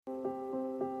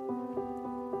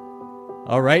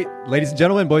All right, ladies and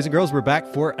gentlemen, boys and girls, we're back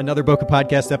for another Bokeh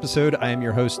Podcast episode. I am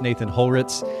your host, Nathan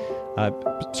Holritz,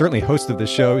 certainly host of the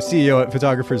show, CEO at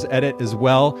Photographers Edit as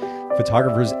well,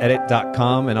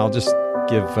 photographersedit.com, and I'll just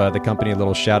give the company a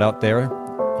little shout out there.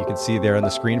 You can see there on the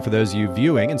screen for those of you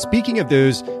viewing. And speaking of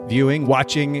those viewing,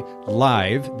 watching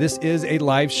live, this is a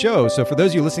live show. So for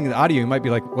those of you listening to the audio, you might be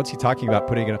like, what's he talking about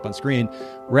putting it up on screen?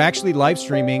 We're actually live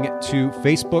streaming to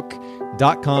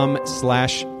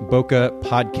facebook.com/Bokeh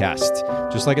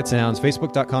Podcast. Just like it sounds,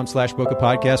 facebook.com/Bokeh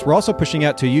Podcast. We're also pushing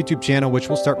out to a YouTube channel, which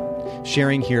we'll start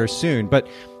sharing here soon. But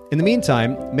in the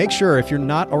meantime, make sure if you're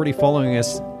not already following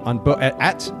us on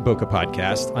at Bokeh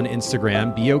Podcast on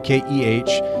Instagram,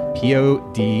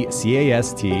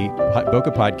 BOKEHPODCAST,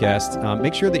 Bokeh Podcast.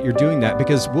 Make sure that you're doing that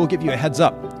because we'll give you a heads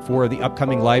up for the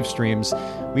upcoming live streams.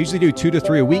 We usually do 2 to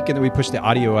 3 a week, and then we push the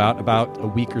audio out about a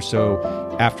week or so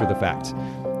after the fact.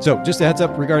 So just a heads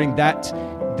up regarding that.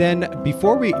 Then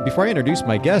before I introduce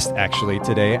my guest actually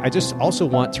today, I just also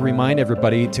want to remind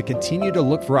everybody to continue to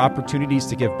look for opportunities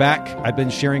to give back. I've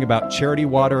been sharing about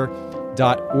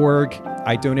charitywater.org.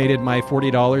 I donated my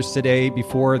 $40 today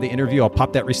before the interview. I'll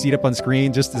pop that receipt up on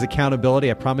screen just as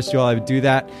accountability. I promised you all I would do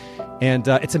that. And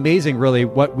it's amazing, really,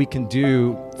 what we can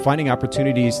do, finding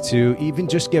opportunities to even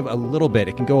just give a little bit.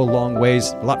 It can go a long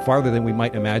ways, a lot farther than we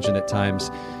might imagine at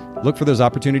times. Look for those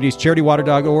opportunities,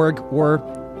 charitywater.org or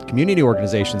community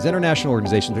organizations, international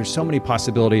organizations. There's so many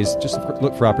possibilities. Just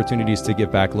look for opportunities to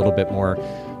give back a little bit more.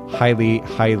 Highly,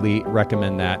 highly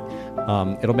recommend that.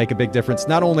 It'll make a big difference,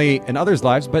 not only in others'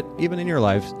 lives, but even in your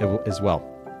lives as well.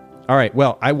 All right.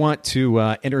 Well, I want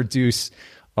to introduce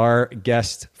our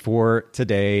guest for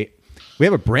today. We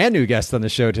have a brand new guest on the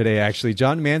show today, actually.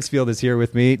 John Mansfield is here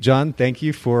with me. John, thank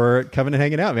you for coming and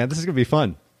hanging out, man. This is going to be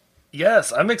fun.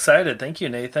 Yes, I'm excited. Thank you,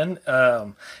 Nathan.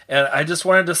 And I just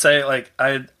wanted to say, like,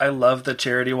 I love the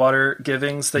charity water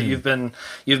givings that you've been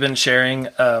sharing.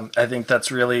 I think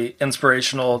that's really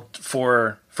inspirational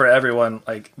for everyone.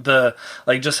 Like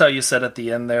just how you said at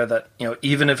the end there that, you know,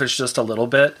 even if it's just a little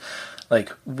bit,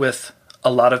 like with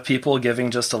a lot of people giving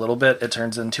just a little bit, it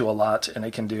turns into a lot, and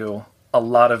it can do a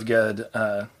lot of good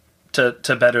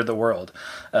to better the world.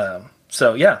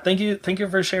 So yeah, thank you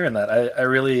for sharing that. I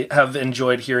really have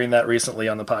enjoyed hearing that recently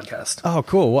on the podcast. Oh,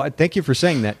 cool. Well, thank you for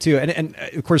saying that too. And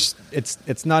of course,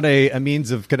 it's not a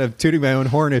means of kind of tooting my own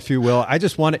horn, if you will. I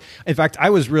just wanted. In fact,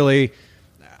 I was really.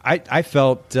 I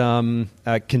felt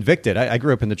convicted. I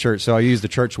grew up in the church, so I used the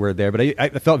church word there. But I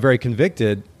felt very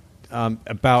convicted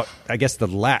about, I guess, the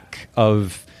lack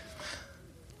of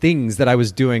things that I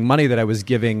was doing, money that I was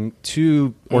giving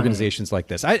to organizations like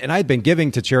this. I'd been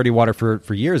giving to Charity Water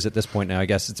for years at this point now, I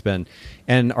guess it's been,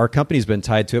 and our company's been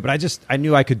tied to it, but I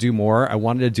knew I could do more. I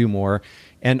wanted to do more.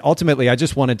 And ultimately, I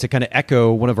just wanted to kind of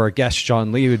echo one of our guests,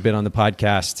 Sean Lee, who'd been on the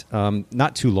podcast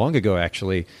not too long ago,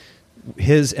 actually,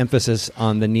 his emphasis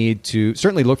on the need to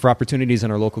certainly look for opportunities in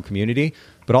our local community,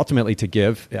 but ultimately to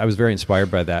give. I was very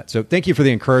inspired by that. So thank you for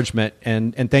the encouragement,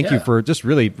 and thank you for just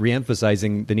really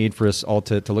reemphasizing the need for us all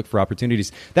to look for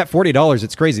opportunities. That $40,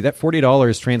 it's crazy. That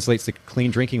 $40 translates to clean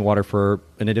drinking water for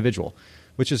an individual,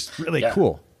 which is really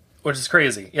cool. Which is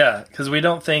crazy, yeah, because we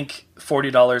don't think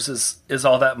 $40 is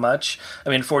all that much. I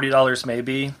mean, $40 may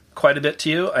be quite a bit to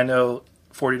you. I know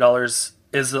 $40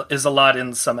 is a lot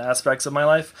in some aspects of my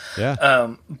life.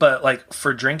 Yeah. But like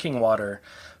for drinking water,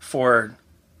 for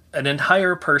an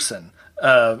entire person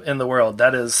in the world,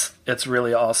 it's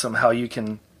really awesome how you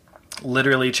can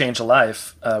literally change a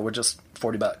life with just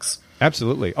 $40.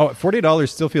 Absolutely. Oh, $40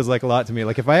 still feels like a lot to me.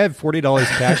 Like if I had $40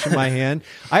 cash in my hand,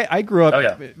 I grew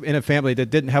up in a family that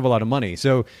didn't have a lot of money.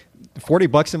 So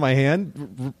 $40 in my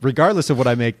hand, regardless of what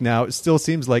I make now, it still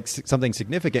seems like something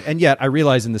significant. And yet I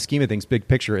realize in the scheme of things, big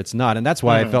picture, it's not. And that's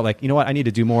why I felt like, you know what, I need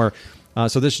to do more.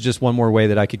 So this is just one more way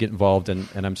that I could get involved, and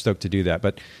I'm stoked to do that.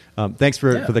 But thanks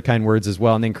for the kind words as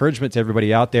well, and the encouragement to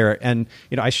everybody out there. And,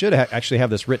 you know, I should actually have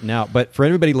this written out, but for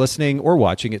anybody listening or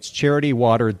watching, it's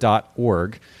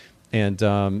charitywater.org.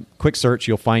 And quick search,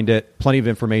 you'll find it. Plenty of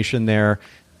information there,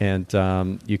 and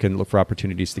you can look for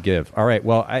opportunities to give. All right.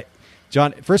 Well,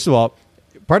 John, first of all,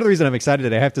 part of the reason I'm excited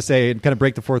today, I have to say, and kind of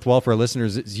break the fourth wall for our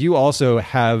listeners, is you also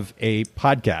have a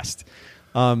podcast.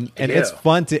 And it's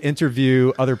fun to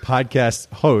interview other podcast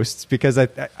hosts because I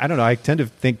don't know, I tend to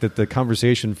think that the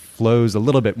conversation flows a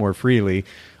little bit more freely.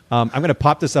 I'm going to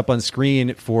pop this up on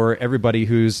screen for everybody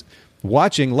who's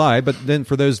watching live, but then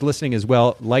for those listening as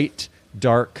well, Light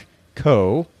Dark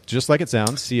Co, just like it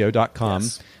sounds, co.com.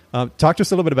 Yes. Talk to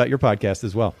us a little bit about your podcast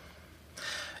as well.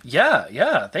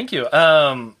 Yeah, thank you.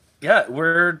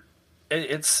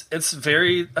 It's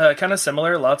very kind of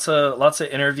similar. Lots of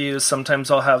interviews. Sometimes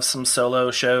I'll have some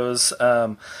solo shows,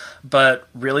 but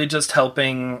really just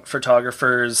helping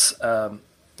photographers,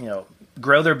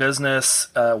 grow their business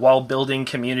while building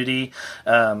community,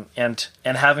 and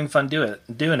having fun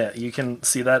doing it. You can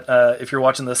see that if you're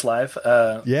watching this live,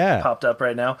 popped up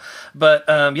right now. But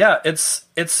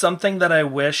it's something that I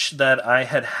wish that I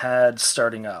had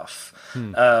starting off,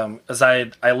 as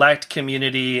I lacked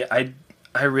community.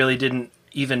 I really didn't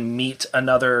even meet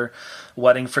another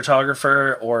wedding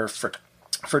photographer or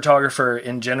photographer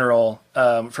in general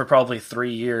for probably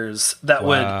 3 years that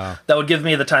would give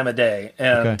me the time of day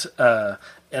and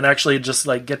actually just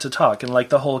like get to talk and like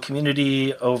the whole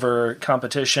community over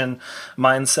competition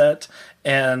mindset.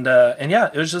 And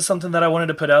it was just something that I wanted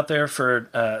to put out there for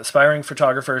aspiring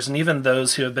photographers and even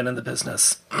those who have been in the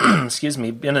business,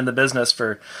 been in the business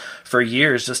for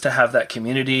years, just to have that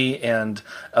community and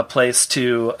a place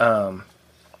to,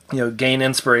 gain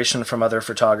inspiration from other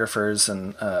photographers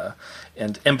and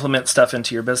implement stuff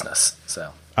into your business.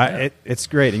 So it's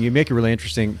great. And you make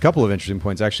a couple of interesting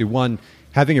points, actually. One,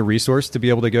 having a resource to be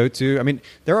able to go to. I mean,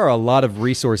 there are a lot of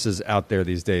resources out there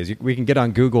these days. We can get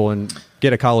on Google and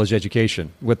get a college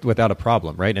education without a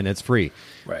problem, right? And it's free.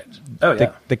 Right. Oh,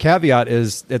 yeah. The caveat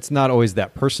is it's not always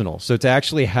that personal. So to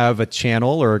actually have a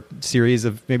channel or a series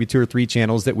of maybe 2 or 3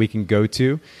 channels that we can go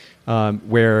to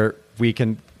where we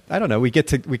can, I don't know, we get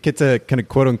to kind of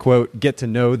quote unquote get to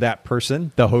know that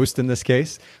person, the host in this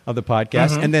case of the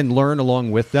podcast, and then learn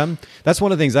along with them. That's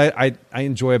one of the things I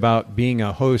enjoy about being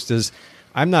a host is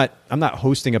I'm not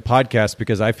hosting a podcast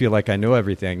because I feel like I know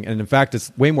everything. And in fact,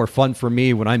 it's way more fun for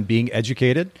me when I'm being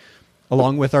educated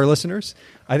along with our listeners.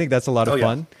 I think that's a lot of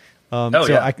fun.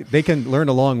 They can learn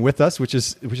along with us, which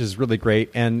is really great.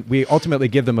 And we ultimately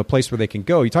give them a place where they can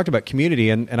go. You talked about community,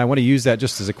 and I want to use that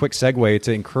just as a quick segue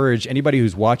to encourage anybody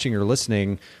who's watching or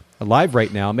listening live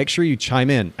right now. Make sure you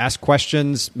chime in, ask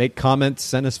questions, make comments,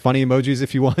 send us funny emojis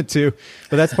if you want to.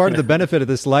 But that's part of the benefit of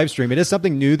this live stream. It is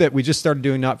something new that we just started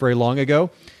doing not very long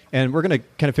ago. And we're going to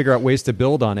kind of figure out ways to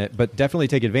build on it, but definitely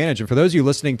take advantage. And for those of you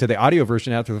listening to the audio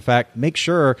version after the fact, make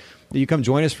sure that you come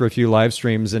join us for a few live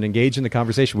streams and engage in the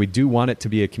conversation. We do want it to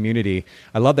be a community.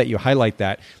 I love that you highlight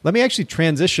that. Let me actually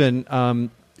transition, and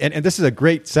this is a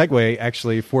great segue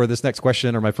actually for this next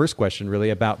question, or my first question really,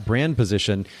 about brand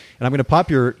position. And I'm going to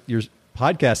pop your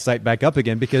podcast site back up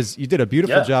again because you did a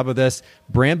beautiful job of this.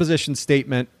 Brand position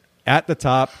statement at the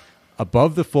top,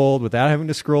 above the fold without having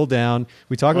to scroll down.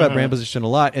 We talk about brand position a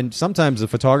lot, and sometimes a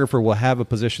photographer will have a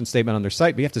position statement on their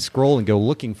site, but you have to scroll and go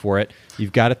looking for it.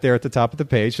 You've got it there at the top of the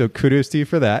page, so kudos to you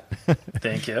for that.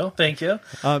 Thank you.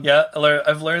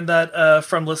 I've learned that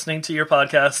from listening to your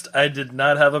podcast. I did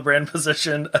not have a brand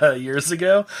position years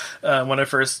ago when I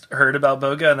first heard about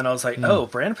Boga, and then I was like, oh,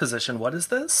 brand position, what is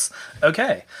this?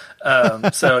 Okay.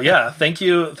 Thank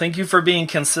you for being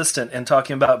consistent and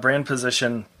talking about brand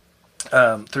position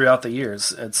throughout the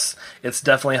years. It's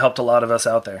definitely helped a lot of us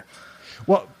out there.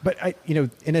 Well, but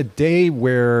in a day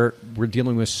where we're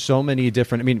dealing with so many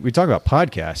different, we talk about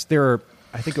podcasts. There are,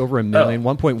 I think, over a million,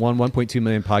 1.1, 1.2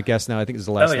 million podcasts now. I think is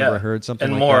the last number I heard, something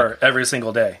and like more that. Every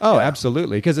single day. Oh,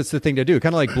 absolutely. Because it's the thing to do.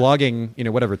 Kind of like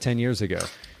blogging, 10 years ago.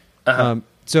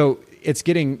 So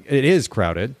it is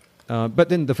crowded. But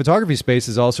then the photography space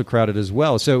is also crowded as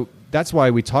well. So that's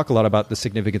why we talk a lot about the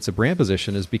significance of brand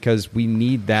position, is because we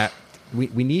need that.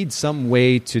 We need some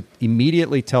way to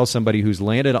immediately tell somebody who's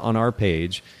landed on our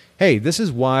page, hey, this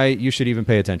is why you should even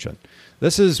pay attention.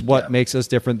 This is what makes us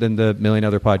different than the million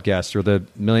other podcasts or the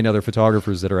million other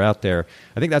photographers that are out there.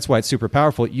 I think that's why it's super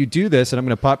powerful. You do this, and I'm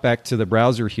going to pop back to the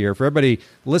browser here. For everybody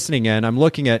listening in, I'm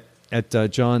looking at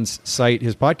John's site,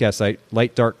 his podcast site,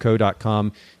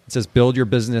 lightdarkco.com. It says, build your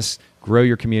business, grow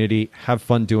your community, have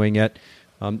fun doing it.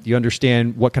 You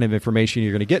understand what kind of information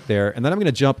you're going to get there. And then I'm going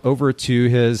to jump over to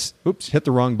his, hit the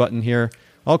wrong button here.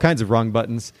 All kinds of wrong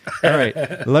buttons. All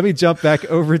right, let me jump back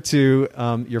over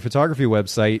to your photography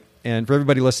website. And for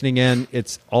everybody listening in,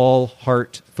 it's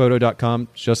allheartphoto.com,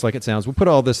 just like it sounds. We'll put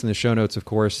all this in the show notes, of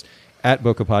course, at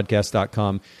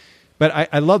bokehpodcast.com. But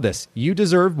I love this. You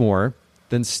deserve more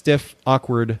than stiff,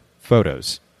 awkward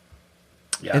photos.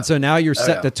 Yeah. And so now you're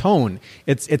set the tone.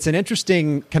 It's an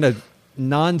interesting kind of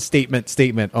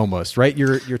non-statement almost, right?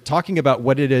 You're talking about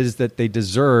what it is that they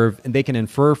deserve, and they can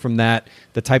infer from that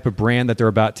the type of brand that they're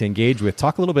about to engage with.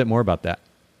 Talk a little bit more about that.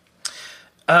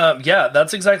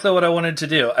 That's exactly what I wanted to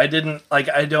do. I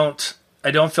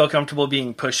don't feel comfortable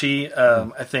being pushy.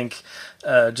 I think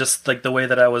just like the way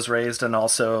that I was raised, and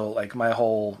also like my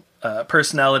whole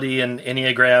personality and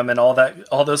Enneagram and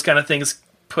all those kind of things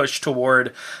push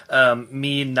toward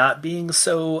me not being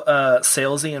so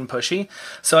salesy and pushy.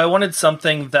 So I wanted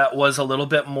something that was a little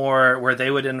bit more where they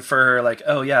would infer like,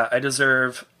 oh yeah, I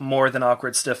deserve more than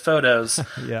awkward, stiff photos.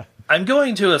 Yeah. I'm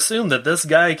going to assume that this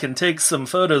guy can take some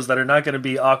photos that are not going to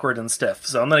be awkward and stiff.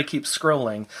 So I'm going to keep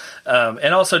scrolling.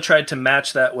 And also tried to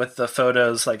match that with the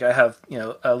photos. Like I have,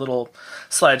 a little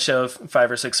slideshow of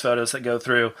 5 or 6 photos that go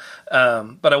through.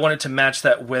 But I wanted to match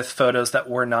that with photos that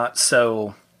were not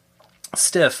so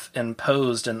stiff and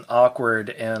posed and awkward,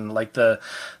 and like the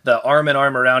arm in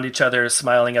arm around each other,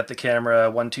 smiling at the camera,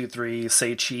 1, 2, 3,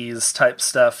 say cheese type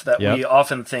stuff that we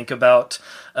often think about.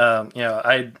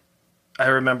 I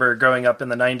remember growing up in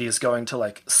the 90s going to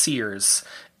like Sears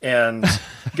and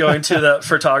going to the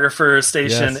photographer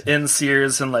station in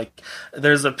Sears, and like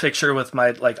there's a picture with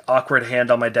my like awkward hand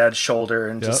on my dad's shoulder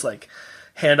and just like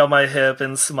hand on my hip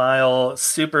and smile,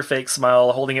 super fake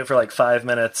smile, holding it for like 5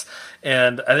 minutes.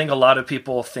 And I think a lot of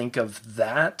people think of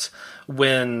that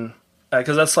when,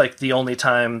 because that's like the only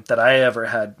time that I ever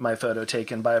had my photo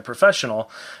taken by a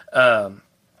professional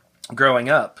growing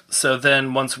up. So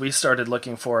then once we started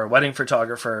looking for a wedding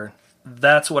photographer,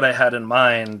 that's what I had in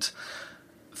mind,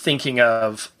 thinking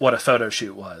of what a photo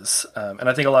shoot was. And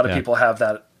I think a lot of people have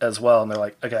that as well. And they're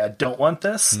like, okay, I don't want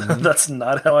this. Mm-hmm. That's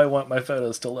not how I want my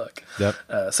photos to look. Yep.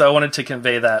 So I wanted to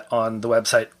convey that on the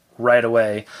website right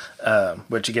away,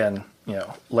 which again,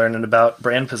 learning about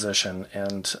brand position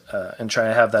and trying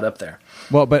to have that up there.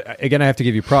 Well, but again, I have to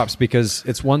give you props, because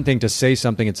it's one thing to say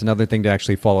something, it's another thing to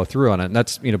actually follow through on it. And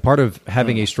that's, part of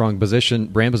having a strong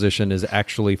brand position is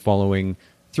actually following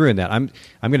through in that. I'm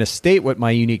going to state what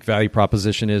my unique value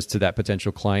proposition is to that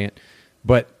potential client,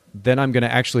 but then I'm going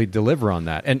to actually deliver on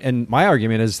that. And my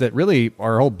argument is that really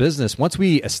our whole business, once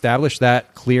we establish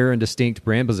that clear and distinct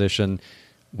brand position,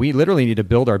 we literally need to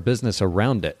build our business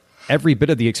around it. Every bit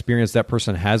of the experience that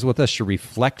person has with us should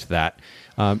reflect that,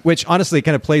 which honestly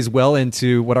kind of plays well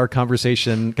into what our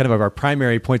conversation, kind of our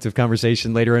primary points of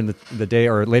conversation later in the day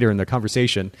or later in the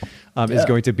conversation is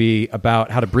going to be about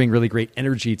how to bring really great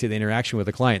energy to the interaction with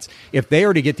the clients. If they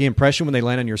already get the impression when they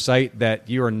land on your site that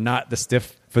you are not the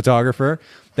stiff photographer,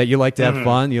 that you like to have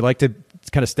fun, you like to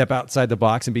kind of step outside the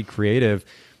box and be creative,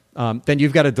 then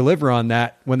you've got to deliver on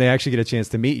that when they actually get a chance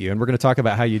to meet you. And we're going to talk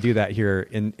about how you do that here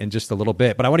in just a little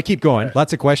bit. But I want to keep going. Right.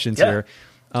 Lots of questions here.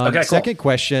 Okay, second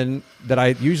question that I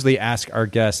usually ask our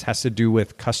guests has to do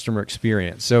with customer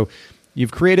experience. So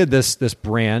you've created this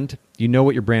brand. You know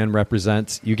what your brand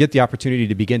represents. You get the opportunity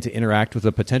to begin to interact with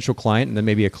a potential client and then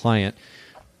maybe a client.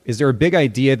 Is there a big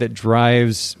idea that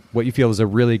drives what you feel is a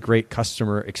really great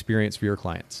customer experience for your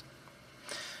clients?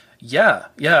 Yeah.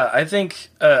 I think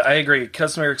I agree.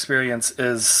 Customer experience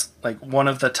is like one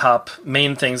of the top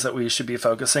main things that we should be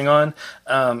focusing on.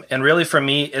 And really for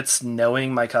me, it's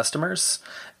knowing my customers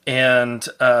and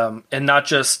not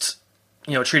just,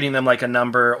 treating them like a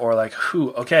number or like,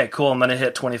 okay, cool, I'm going to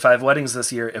hit 25 weddings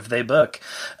this year if they book.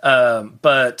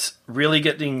 But really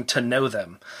getting to know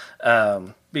them.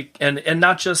 And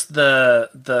not just the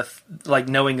like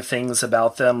knowing things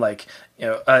about them, like,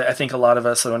 I think a lot of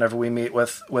us, whenever we meet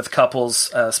with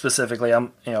couples, specifically,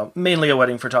 I'm, mainly a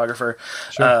wedding photographer.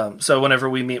 Sure. So whenever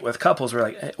we meet with couples, we're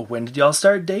like, hey, when did y'all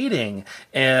start dating?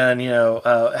 And,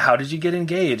 how did you get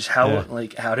engaged?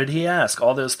 How did he ask?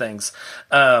 All those things.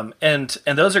 And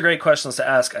those are great questions to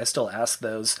ask. I still ask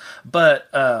those, but,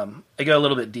 I go a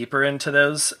little bit deeper into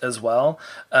those as well.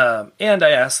 And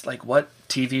I ask like what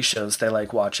TV shows they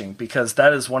like watching, because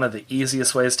that is one of the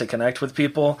easiest ways to connect with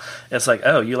people. It's like,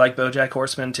 oh, you like BoJack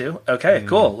Horseman too? Okay,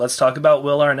 cool. Let's talk about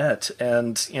Will Arnett.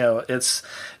 And,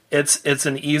 it's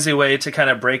an easy way to kind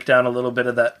of break down a little bit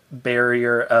of that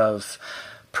barrier of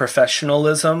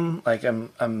professionalism. Like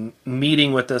I'm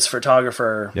meeting with this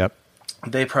photographer. Yep.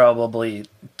 They probably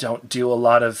don't do a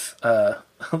lot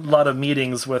of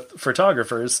meetings with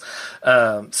photographers.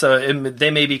 So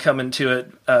they may be coming to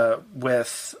it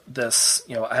with this,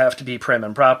 I have to be prim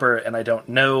and proper, and I don't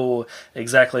know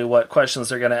exactly what questions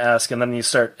they're going to ask. And then you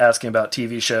start asking about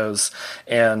TV shows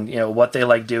and, what they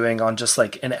like doing on just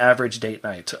like an average date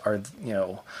night.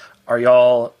 Are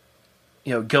y'all,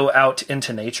 go out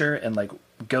into nature and like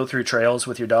go through trails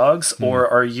with your dogs, or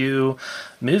are you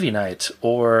movie night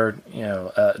or,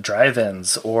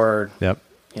 drive-ins or,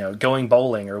 going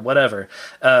bowling or whatever.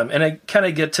 And I kind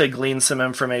of get to glean some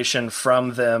information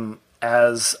from them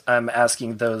as I'm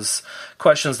asking those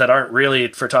questions that aren't really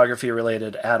photography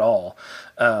related at all.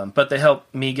 But they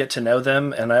help me get to know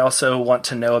them. And I also want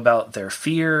to know about their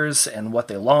fears and what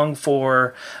they long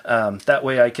for. That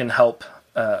way I can help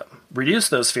reduce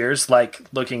those fears, like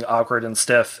looking awkward and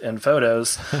stiff in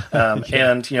photos,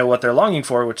 and what they're longing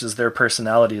for, which is their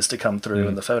personalities to come through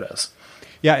in the photos.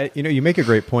 Yeah, you make a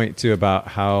great point too about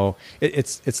how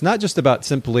it's not just about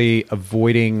simply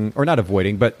avoiding, or not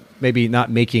avoiding, but maybe not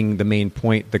making the main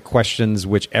point the questions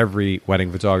which every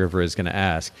wedding photographer is going to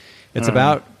ask. It's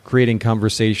about creating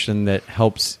conversation that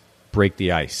helps break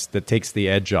the ice, that takes the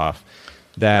edge off,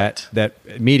 that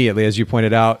immediately, as you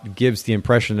pointed out, gives the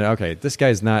impression that, okay, this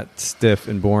guy's not stiff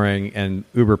and boring and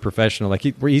uber professional. Like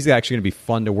he's actually going to be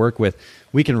fun to work with.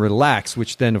 We can relax,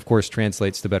 which then, of course,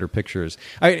 translates to better pictures.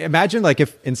 I imagine, like,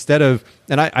 if instead of,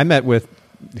 and I met with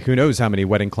who knows how many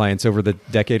wedding clients over the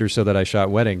decade or so that I shot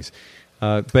weddings,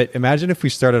 but imagine if we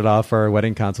started off our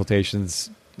wedding consultations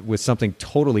with something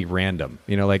totally random.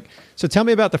 Like, so tell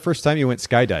me about the first time you went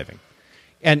skydiving.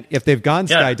 And if they've gone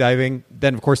skydiving,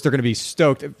 then of course they're going to be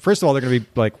stoked. First of all, they're going to be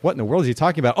like, what in the world is he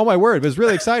talking about? Oh my word, it was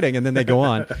really exciting. And then they go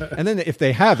on. And then if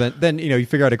they haven't, then, you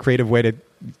figure out a creative way to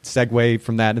segue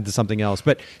from that into something else.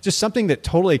 But just something that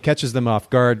totally catches them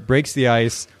off guard, breaks the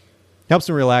ice, helps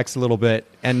them relax a little bit.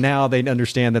 And now they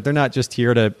understand that they're not just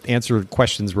here to answer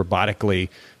questions robotically,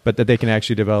 but that they can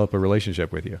actually develop a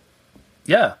relationship with you.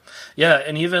 Yeah. Yeah.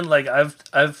 And even like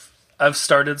I've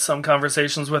started some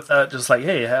conversations with that, just like,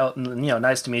 hey,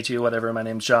 nice to meet you, whatever, my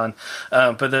name's John.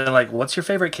 But then, like, what's your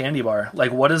favorite candy bar?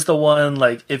 Like, what is the one,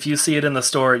 like, if you see it in the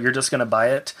store, you're just going to buy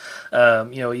it.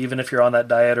 Even if you're on that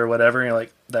diet or whatever, and you're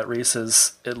like, that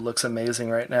Reese's, it looks amazing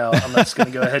right now. I'm just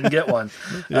going to go ahead and get one.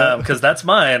 Because that's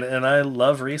mine, and I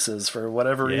love Reese's for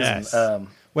whatever reason.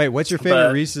 Wait, what's your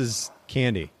favorite Reese's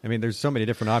candy? I mean, there's so many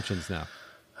different options now.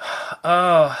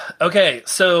 Okay,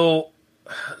 so...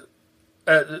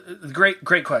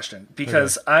 great question,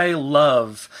 because I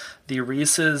love the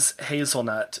Reese's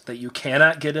hazelnut that you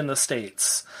cannot get in the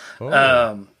States.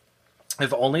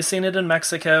 I've only seen it in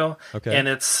Mexico, and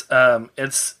it's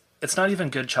not even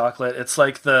good chocolate. It's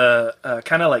like the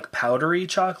kind of like powdery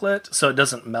chocolate, so it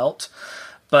doesn't melt,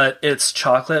 but it's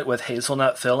chocolate with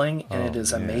hazelnut filling, and it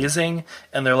is amazing.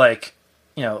 And they're like,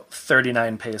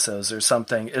 39 pesos or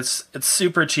something. It's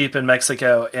super cheap in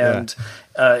Mexico, and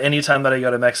anytime that I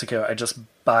go to Mexico, I just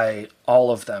buy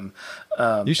all of them.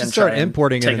 You should start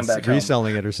importing it and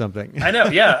reselling it or something. I know,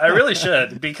 yeah, I really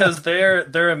should, because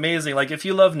they're amazing. Like if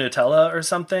you love Nutella or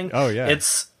something,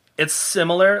 it's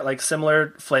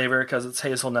similar flavor because it's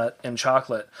hazelnut and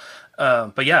chocolate.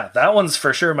 But yeah, that one's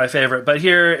for sure my favorite. But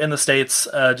here in the States,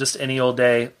 just any old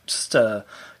day, just a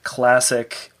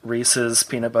classic Reese's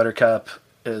peanut butter cup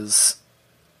is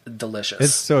delicious.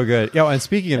 It's so good. And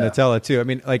speaking of Nutella too, I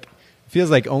mean, like, it feels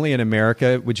like only in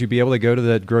America would you be able to go to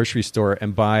the grocery store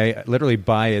and literally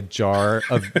buy a jar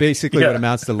of basically what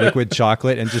amounts to liquid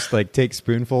chocolate and just like take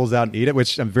spoonfuls out and eat it,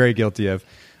 which I'm very guilty of.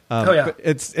 But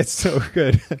it's so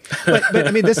good. but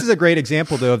I mean, this is a great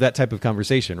example though of that type of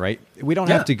conversation, right? We don't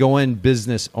have to go in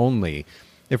business only.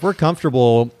 If we're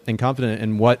comfortable and confident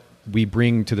in what we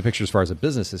bring to the picture as far as a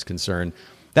business is concerned,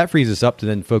 that frees us up to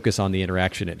then focus on the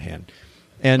interaction at hand.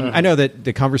 And I know that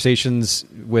the conversations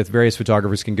with various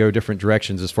photographers can go different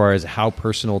directions as far as how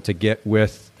personal to get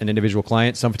with an individual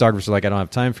client. Some photographers are like, I don't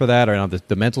have time for that, or I don't have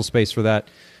the mental space for that.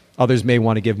 Others may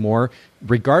want to give more.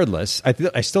 Regardless,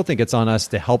 I still think it's on us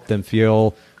to help them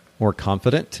feel more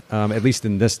confident, at least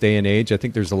in this day and age. I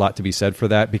think there's a lot to be said for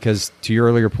that, because to your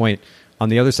earlier point, on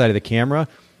the other side of the camera,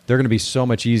 they're going to be so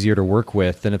much easier to work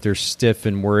with than if they're stiff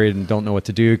and worried and don't know what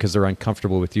to do because they're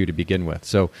uncomfortable with you to begin with.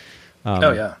 So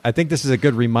I think this is a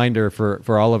good reminder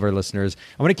for all of our listeners.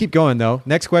 I want to keep going, though.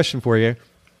 Next question for you.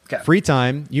 Okay. Free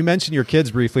time. You mentioned your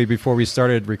kids briefly before we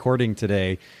started recording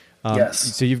today. Yes.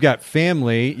 So you've got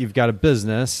family, you've got a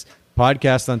business,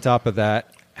 podcast on top of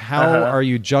that. How are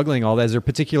you juggling all that? Is there a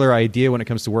particular idea when it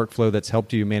comes to workflow that's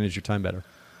helped you manage your time better?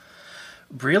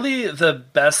 Really, the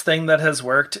best thing that has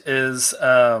worked is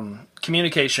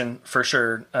communication, for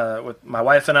sure. With my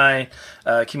wife and I,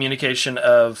 communication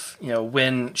of,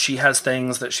 when she has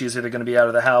things that she's either going to be out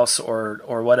of the house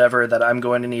or whatever that I'm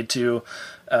going to need to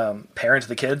parent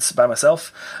the kids by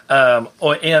myself,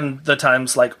 and the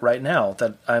times like right now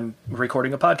that I'm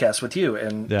recording a podcast with you,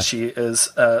 and she is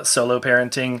solo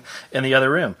parenting in the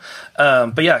other room.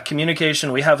 But yeah,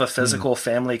 communication. We have a physical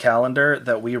family calendar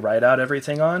that we write out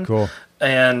everything on. Cool.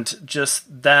 And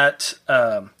just that,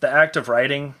 the act of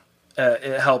writing,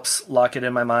 it helps lock it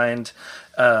in my mind.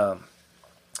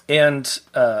 And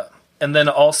then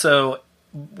also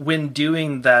when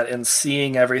doing that and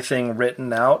seeing everything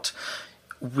written out,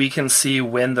 we can see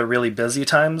when the really busy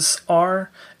times are.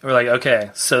 And we're like,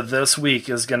 okay, so this week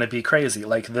is going to be crazy.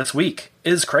 Like this week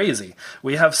is crazy.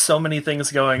 We have so many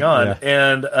things going on,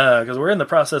 and because we're in the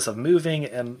process of moving,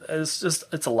 and it's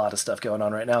a lot of stuff going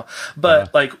on right now.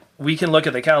 But like we can look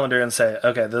at the calendar and say,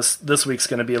 okay, this week's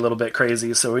going to be a little bit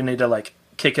crazy, so we need to like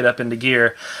kick it up into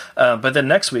gear. But then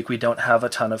next week we don't have a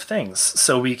ton of things.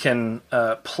 So we can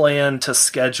plan to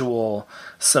schedule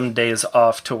some days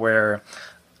off to where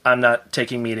I'm not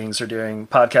taking meetings or doing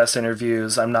podcast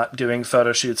interviews. I'm not doing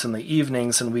photo shoots in the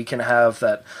evenings, and we can have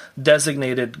that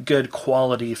designated good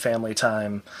quality family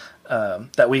time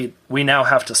that we now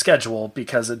have to schedule,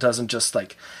 because it doesn't just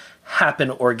like happen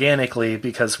organically,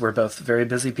 because we're both very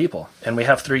busy people and we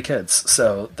have 3 kids.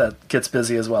 So that gets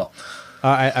busy as well.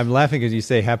 I'm laughing as you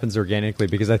say happens organically,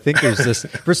 because I think there's this,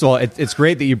 first of all, it's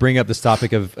great that you bring up this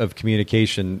topic of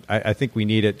communication. I think we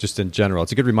need it just in general.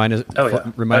 It's a good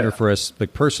reminder for us,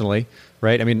 like personally,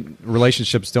 right? I mean,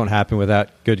 relationships don't happen without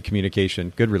good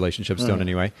communication. Good relationships don't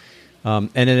anyway. And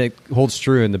then it holds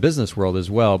true in the business world as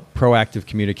well. Proactive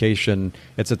communication,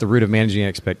 it's at the root of managing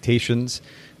expectations.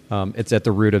 It's at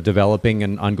the root of developing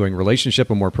an ongoing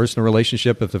relationship, a more personal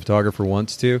relationship if the photographer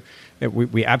wants to.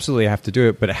 We absolutely have to do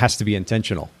it, but it has to be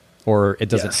intentional, or it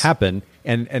doesn't happen.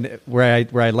 And where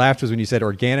I laughed was when you said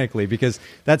organically, because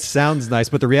that sounds nice,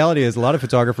 but the reality is a lot of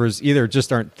photographers either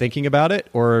just aren't thinking about it,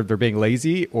 or they're being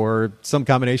lazy, or some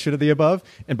combination of the above.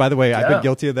 And by the way, I've been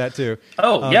guilty of that too.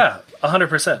 Oh,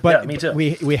 100%. But yeah, me too.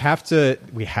 We have to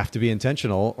be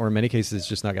intentional, or in many cases it's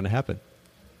just not going to happen.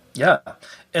 Yeah.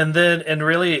 And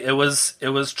really it was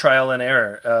trial and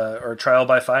error, or trial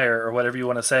by fire, or whatever you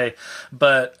want to say.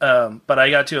 But I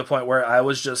got to a point where I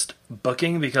was just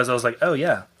booking because I was like, oh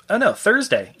no,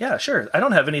 Thursday. Yeah, sure. I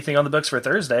don't have anything on the books for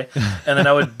Thursday. And then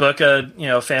I would book a,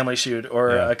 family shoot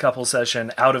or a couple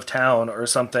session out of town or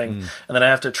something. And then I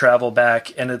have to travel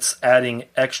back, and it's adding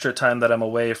extra time that I'm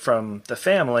away from the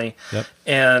family. Yep.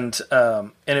 And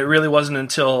it really wasn't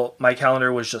until my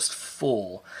calendar was just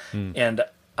full. And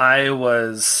I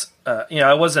was,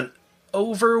 I wasn't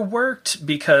overworked,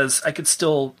 because I could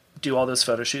still do all those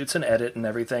photo shoots and edit and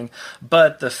everything,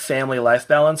 but the family life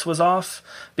balance was off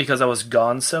because I was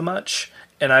gone so much,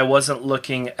 and I wasn't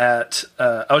looking at,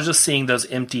 I was just seeing those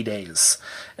empty days,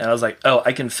 and I was like, oh,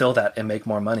 I can fill that and make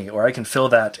more money, or I can fill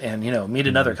that and, meet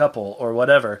another couple or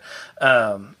whatever.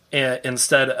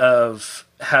 Instead of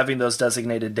having those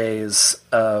designated days,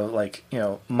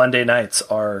 Monday nights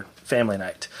are family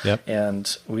night. Yep.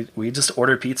 And we just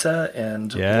order pizza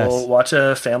and we'll watch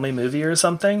a family movie or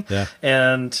something. Yeah.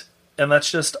 And that's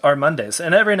just our Mondays.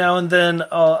 And every now and then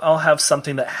I'll have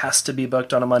something that has to be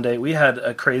booked on a Monday. We had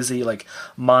a crazy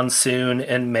monsoon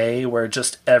in May, where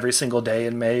just every single day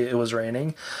in May it was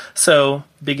raining. So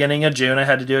beginning of June, I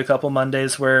had to do a couple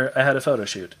Mondays where I had a photo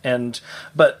shoot.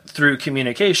 But through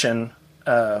communication,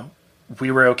 we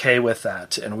were okay with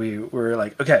that, and we were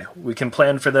like, okay, we can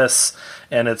plan for this,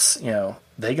 and it's,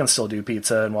 they can still do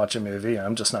pizza and watch a movie.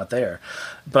 I'm just not there.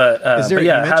 But is there, you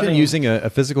mentioned using a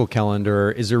physical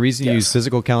calendar. Is there a reason you use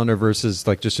physical calendar versus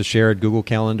just a shared Google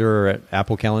Calendar or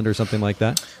Apple Calendar or something like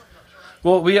that?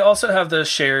 Well, we also have the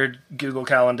shared Google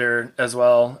Calendar as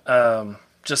well.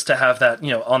 Just to have that,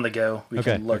 on the go, we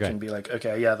can look and be like,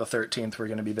 okay, the 13th, we're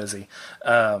going to be busy.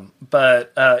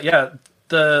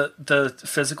 The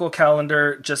physical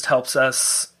calendar just helps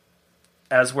us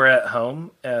as we're at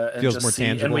home, and feels just more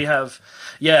tangible. And we have,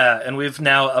 and we've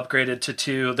now upgraded to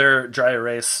 2. They're dry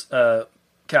erase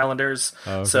calendars,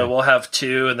 so we'll have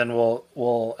 2, and then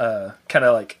we'll kind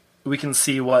of we can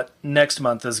see what next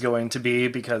month is going to be,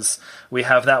 because we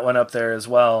have that one up there as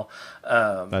well.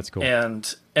 That's cool,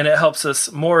 and it helps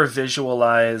us more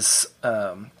visualize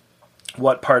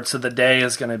what parts of the day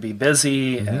is going to be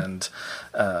busy, and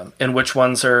which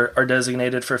ones are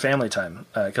designated for family time,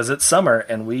 because it's summer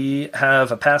and we have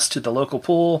a pass to the local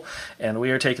pool, and we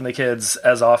are taking the kids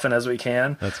as often as we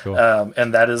can. That's cool.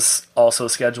 And that is also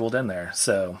scheduled in there.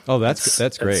 So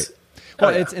that's great.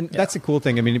 That's a cool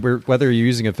thing. I mean, whether you're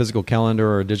using a physical calendar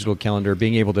or a digital calendar,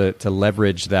 being able to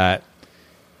leverage that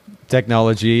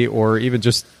technology, or even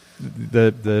just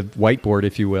the whiteboard,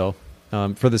 if you will,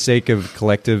 for the sake of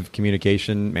collective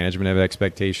communication, management of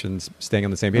expectations, staying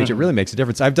on the same page, it really makes a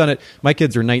difference. I've done it. My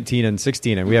kids are 19 and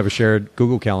 16, and we have a shared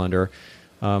Google Calendar,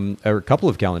 or a couple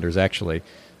of calendars actually,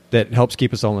 that helps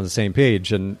keep us all on the same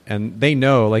page. And they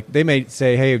know, they may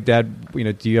say, hey, Dad,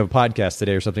 do you have a podcast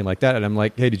today or something like that? And I'm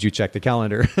like, hey, did you check the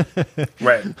calendar?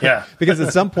 Right. Yeah. Because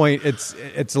at some point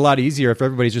it's a lot easier if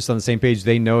everybody's just on the same page.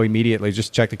 They know immediately,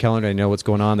 just check the calendar. They know what's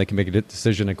going on. They can make a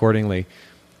decision accordingly.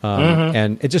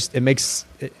 And it makes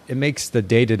the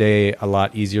day-to-day a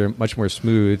lot easier, much more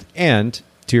smooth. And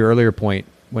to your earlier point,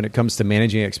 when it comes to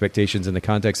managing expectations in the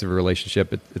context of a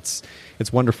relationship, it's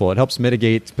wonderful. It helps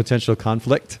mitigate potential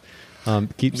conflict,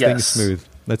 keeps things smooth.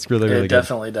 That's really, really good. It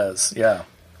definitely does. Yeah.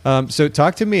 So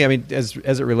talk to me. I mean, as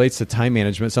it relates to time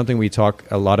management, something we talk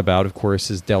a lot about, of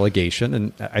course, is delegation.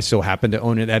 And I so happen to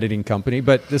own an editing company,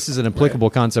 but this is an applicable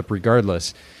concept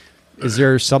regardless. Is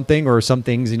there something or some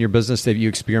things in your business that you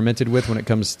experimented with when it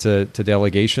comes to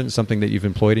delegation, something that you've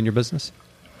employed in your business?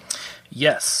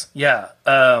 Yes. Yeah.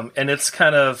 And it's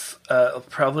kind of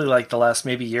probably like the last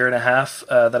maybe year and a half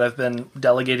that I've been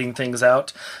delegating things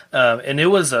out. And it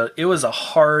was a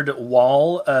hard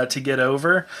wall to get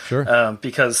over. Sure.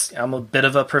 Because I'm a bit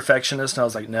of a perfectionist. And I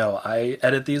was like, no, I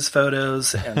edit these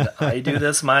photos and I do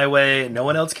this my way. No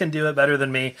one else can do it better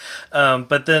than me.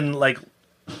 But then like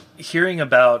hearing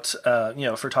about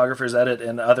Photographers Edit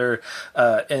and other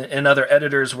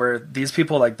editors where these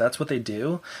people, like, that's what they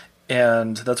do.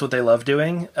 And that's what they love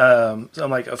doing. So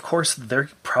I'm like, of course, they're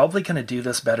probably going to do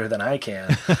this better than I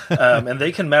can. And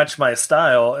they can match my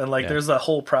style. And like, there's a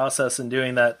whole process in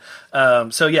doing that.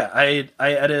 So yeah, I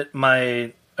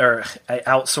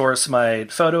outsource my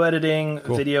photo editing,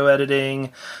 video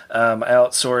editing. I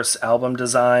outsource album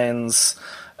designs.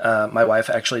 My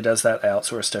wife actually does that. I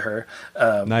outsource to her,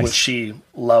 nice. Which she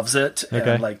loves it,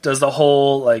 and like does the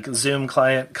whole like Zoom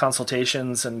client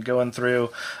consultations and going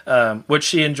through, which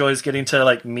she enjoys getting to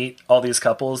like meet all these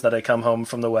couples that I come home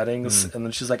from the weddings, and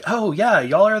then she's like, "Oh yeah,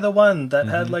 y'all are the one that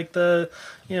had like the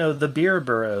the beer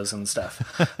burros and stuff."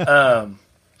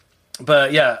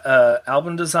 But yeah,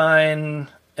 album design,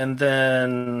 and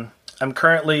then I'm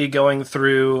currently going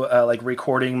through like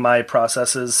recording my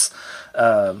processes.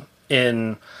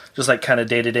 In just like kind of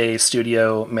day-to-day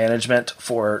studio management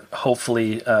for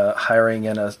hopefully hiring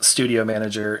in a studio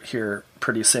manager here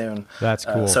pretty soon. That's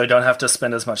cool. So I don't have to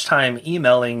spend as much time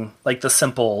emailing like the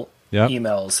simple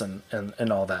emails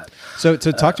and all that. So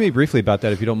talk to me briefly about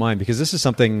that if you don't mind, because this is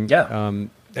something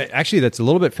actually that's a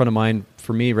little bit front of mind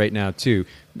for me right now too.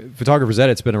 Photographers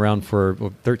Edit's been around for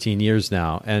 13 years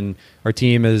now, and our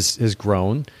team has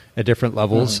grown at different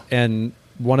levels. And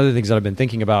one of the things that I've been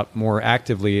thinking about more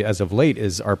actively as of late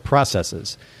is our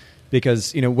processes,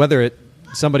 because whether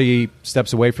somebody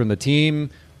steps away from the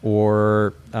team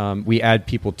or we add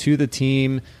people to the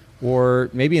team,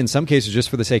 or maybe in some cases just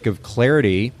for the sake of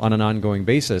clarity on an ongoing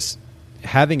basis,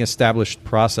 having established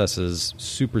processes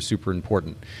super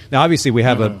important. Now, obviously, we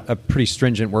have a pretty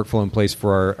stringent workflow in place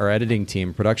for our editing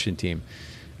team, production team,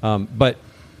 but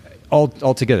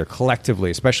all together,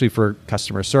 collectively, especially for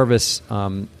customer service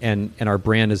and our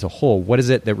brand as a whole, what is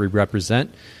it that we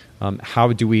represent?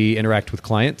 How do we interact with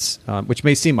clients? Which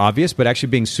may seem obvious, but actually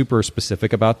being super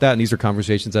specific about that. And these are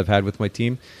conversations I've had with my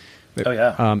team.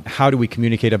 How do we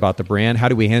communicate about the brand? How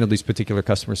do we handle these particular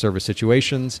customer service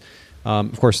situations?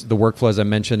 Of course, the workflow, as I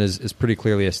mentioned, is pretty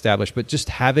clearly established. But just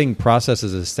having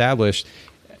processes established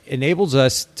enables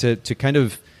us to kind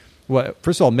of, well,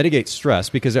 first of all, mitigate stress,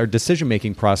 because our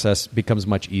decision-making process becomes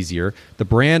much easier. The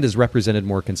brand is represented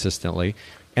more consistently.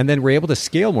 And then we're able to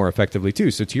scale more effectively,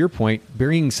 too. So to your point,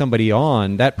 bringing somebody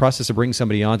on, that process of bringing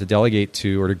somebody on to delegate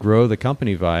to or to grow the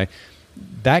company by,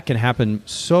 that can happen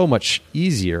so much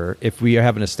easier if we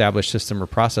have an established system or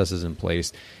processes in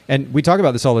place. And we talk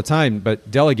about this all the time,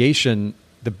 but delegation,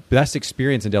 the best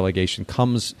experience in delegation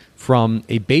comes from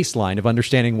a baseline of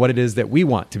understanding what it is that we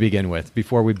want to begin with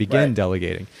before we begin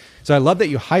delegating. So I love that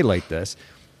you highlight this.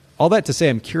 All that to say,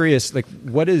 I'm curious, like,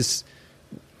 what has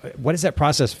that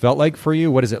process felt like for you?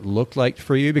 What does it look like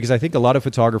for you? Because I think a lot of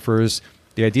photographers,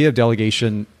 the idea of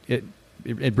delegation, it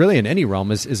really in any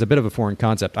realm is a bit of a foreign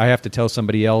concept. I have to tell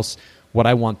somebody else what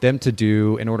I want them to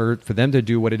do in order for them to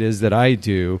do what it is that I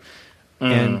do.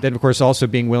 And then, of course, also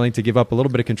being willing to give up a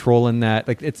little bit of control in that.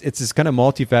 Like it's this kind of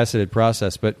multifaceted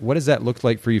process. But what does that look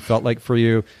like for you, felt like for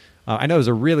you? I know it was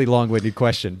a really long-winded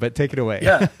question, but take it away.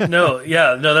 No,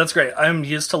 that's great. I'm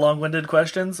used to long-winded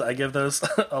questions. I give those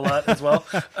a lot as well.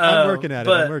 I'm working at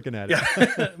it.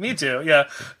 Yeah, me too. Yeah.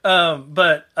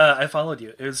 But I followed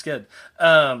you. It was good.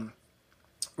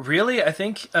 Really, I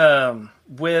think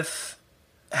with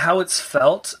how it's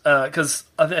felt, because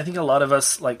I think a lot of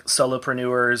us, like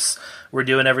solopreneurs, we're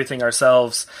doing everything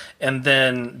ourselves, and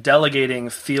then delegating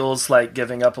feels like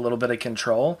giving up a little bit of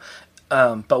control.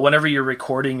 But whenever you're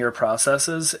recording your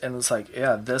processes, and it's like,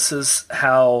 this is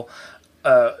how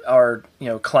our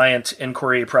client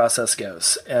inquiry process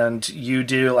goes, and you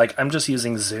do, like, I'm just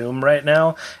using Zoom right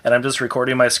now, and I'm just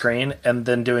recording my screen and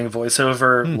then doing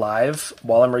voiceover live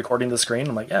while I'm recording the screen.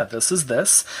 I'm like, this is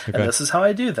this, and this is how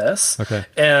I do this,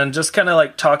 and just kind of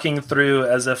like talking through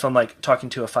as if I'm like talking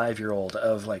to a 5-year-old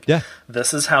of like,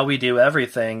 this is how we do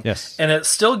everything. And it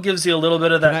still gives you a little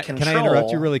bit of that control. Can I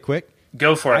interrupt you really quick?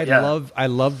 Go for it. I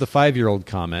love the 5-year-old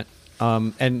comment.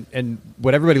 And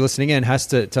what everybody listening in has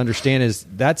to understand is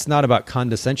that's not about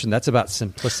condescension. That's about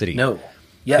simplicity. No.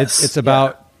 Yes. It's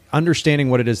about understanding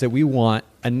what it is that we want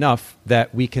enough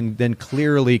that we can then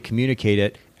clearly communicate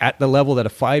it at the level that a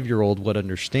 5-year-old would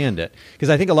understand it.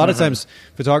 Because I think a lot of times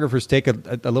photographers take a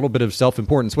little bit of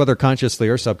self-importance, whether consciously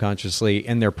or subconsciously,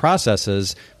 in their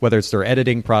processes, whether it's their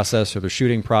editing process or their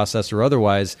shooting process or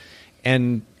otherwise.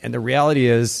 And the reality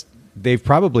is they've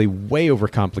probably way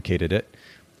overcomplicated it.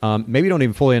 Maybe don't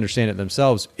even fully understand it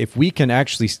themselves. If we can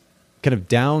actually kind of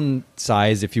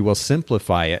downsize, if you will,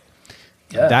 simplify it,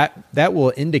 that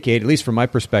will indicate, at least from my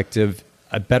perspective,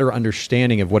 a better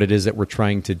understanding of what it is that we're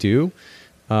trying to do.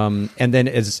 And then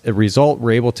as a result,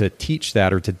 we're able to teach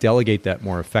that or to delegate that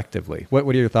more effectively. What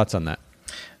are your thoughts on that?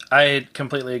 I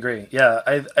completely agree. Yeah,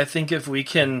 I think if we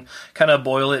can kind of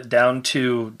boil it down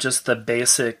to just the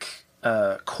basic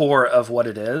core of what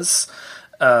it is,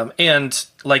 and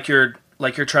like you're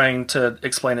trying to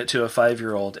explain it to a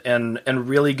 5-year-old, and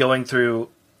really going through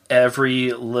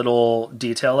every little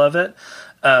detail of it,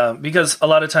 because a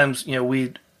lot of times,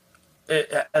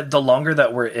 the longer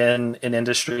that we're in an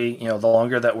industry, the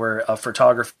longer that we're a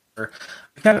photographer,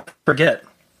 we kind of forget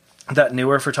that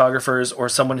newer photographers or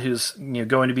someone who's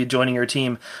going to be joining your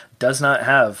team does not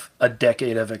have a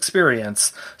decade of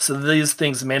experience. So these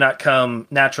things may not come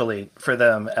naturally for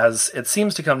them as it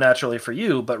seems to come naturally for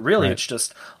you, but really It's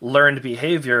just learned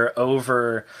behavior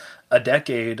over a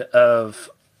decade of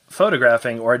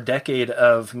photographing or a decade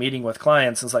of meeting with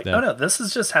clients. It's like, oh no, this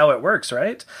is just how it works,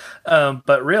 right?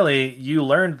 But really you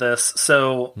learned this.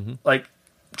 So like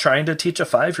trying to teach a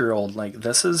 5-year-old, like,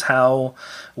 this is how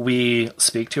we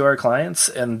speak to our clients,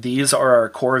 and these are our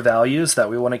core values that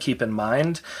we want to keep in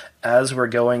mind as we're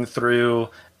going through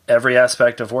every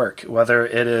aspect of work, whether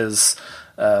it is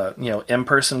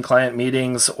in-person client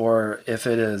meetings, or if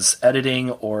it is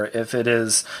editing, or if it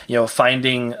is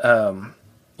finding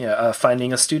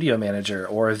a studio manager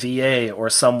or a VA or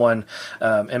someone,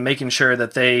 and making sure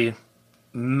that they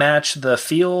match the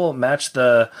feel, match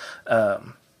the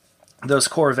those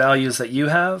core values that you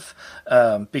have.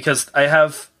 Because I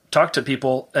have talked to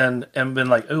people and been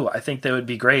like, "Ooh, I think they would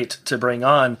be great to bring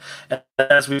on." And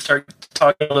as we start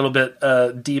talking a little bit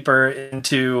deeper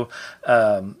into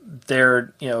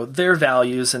their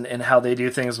values and how they do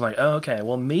things, I'm like, "Oh, okay,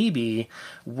 well maybe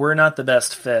we're not the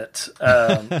best fit,"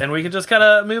 and we can just kind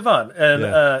of move on,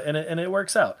 and it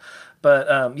works out. But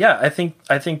I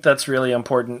think that's really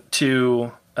important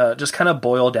to just kind of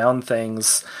boil down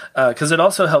things, because it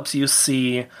also helps you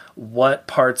see what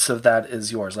parts of that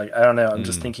is yours. Like, I don't know, I'm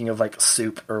just thinking of like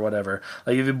soup or whatever.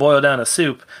 Like, if you boil down a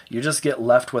soup, you just get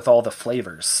left with all the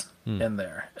flavors in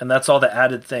there, and that's all the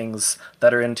added things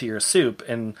that are into your soup.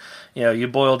 And you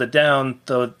boiled it down,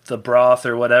 the broth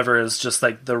or whatever is just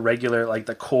like the regular, like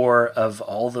the core of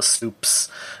all the soups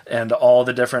and all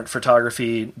the different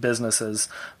photography businesses,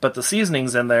 but the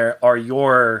seasonings in there are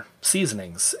your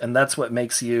seasonings, and that's what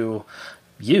makes you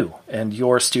and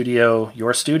your studio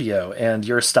and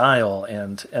your style,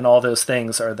 and all those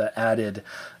things are the added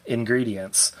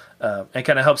ingredients. It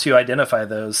kind of helps you identify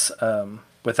those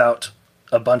without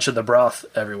a bunch of the broth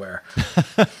everywhere.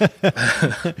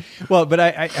 Well, but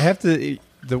I have to,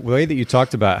 the way that you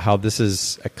talked about how this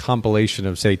is a compilation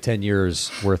of, say, 10 years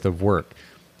worth of work,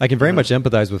 I can very much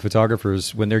empathize with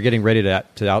photographers when they're getting ready to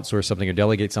outsource something or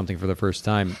delegate something for the first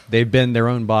time. They've been their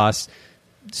own boss,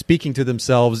 speaking to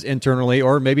themselves internally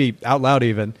or maybe out loud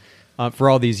even,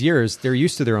 for all these years. They're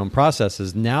used to their own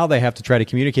processes. Now they have to try to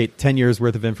communicate 10 years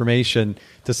worth of information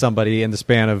to somebody in the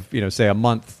span of, say, a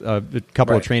month, a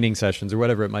couple of training sessions or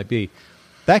whatever it might be.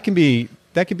 That can be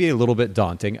a little bit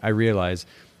daunting, I realize.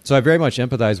 So I very much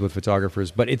empathize with photographers,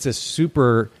 but it's a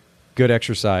super good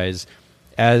exercise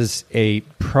as a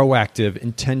proactive,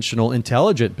 intentional,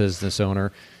 intelligent business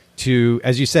owner to,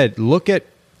 as you said, look at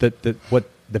what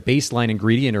the baseline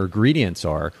ingredient or ingredients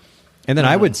are. And then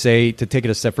I would say, to take it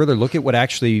a step further, look at what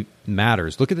actually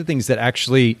matters. Look at the things that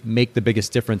actually make the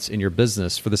biggest difference in your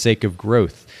business for the sake of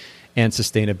growth and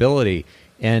sustainability.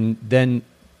 And then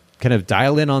kind of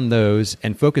dial in on those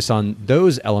and focus on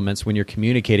those elements when you're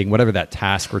communicating whatever that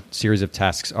task or series of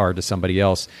tasks are to somebody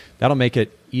else. That'll make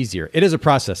it easier. It is a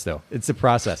process, though. It's a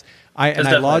process. I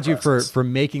laud you for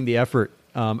making the effort.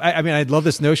 I mean, I'd love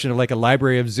this notion of like a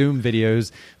library of Zoom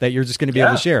videos that you're just going to be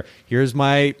able to share. Here's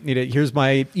my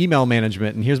email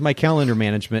management, and here's my calendar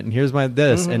management, and here's my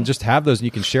this, and just have those, and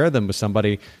you can share them with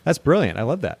somebody. That's brilliant. I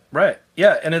love that. Right.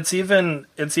 Yeah, and it's even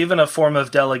a form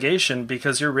of delegation,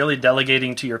 because you're really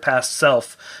delegating to your past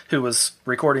self who was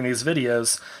recording these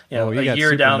videos, a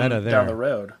year down the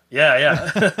road.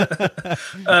 Yeah.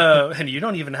 And you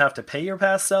don't even have to pay your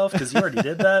past self because you already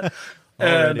did that.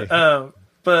 And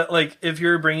but like, if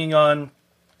you're bringing on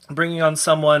bringing on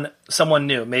someone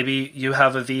new. Maybe you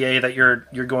have a VA that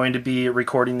you're going to be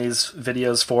recording these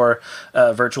videos for,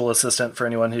 virtual assistant for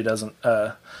anyone who doesn't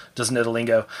know the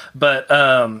lingo.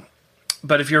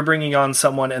 But if you're bringing on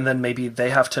someone and then maybe they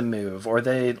have to move, or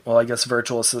I guess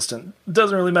virtual assistant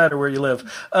doesn't really matter where you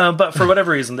live, but for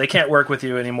whatever reason they can't work with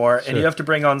you anymore, and you have to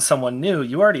bring on someone new.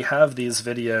 You already have these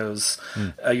videos,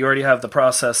 you already have the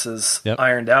processes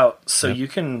ironed out, so you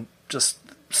can just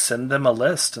send them a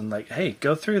list and like, hey,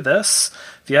 go through this.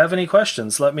 If you have any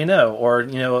questions, let me know. Or,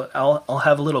 I'll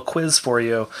have a little quiz for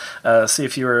you. See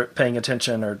if you were paying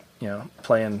attention or,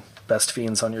 playing Best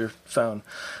Fiends on your phone.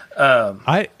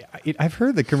 I've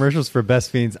heard the commercials for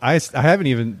Best Fiends. I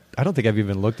don't think I've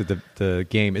even looked at the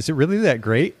game. Is it really that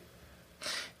great?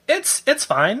 It's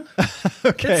fine.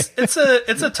 Okay. It's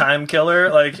a time killer.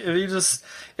 Like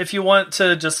if you want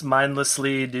to just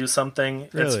mindlessly do something,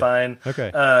 really? It's fine.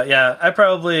 Okay. Yeah, I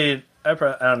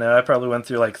don't know. I probably went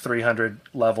through like 300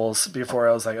 levels before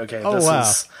I was like, okay,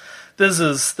 this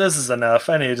is enough.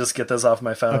 I need to just get this off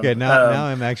my phone. Okay, now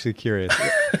I'm actually curious.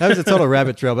 That was a total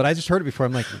rabbit trail, but I just heard it before.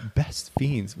 I'm like, Best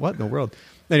Fiends? What in the world?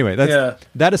 Anyway,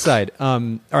 that aside.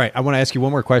 All right, I want to ask you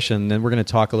one more question, then we're going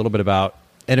to talk a little bit about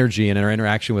energy and our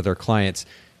interaction with our clients.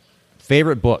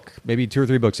 Favorite book, maybe 2 or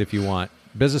 3 books if you want.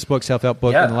 Business book, self-help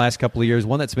book in the last couple of years,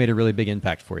 one that's made a really big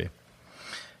impact for you.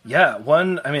 Yeah,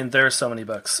 there are so many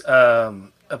books,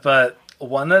 but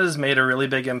one that has made a really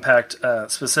big impact,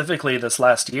 specifically this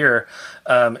last year,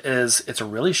 it's a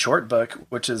really short book,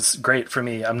 which is great for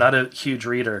me. I'm not a huge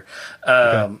reader,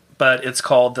 but it's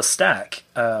called The Stack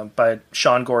by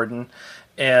Sean Gordon,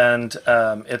 and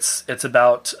it's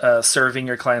about serving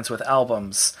your clients with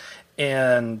albums,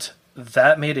 and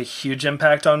that made a huge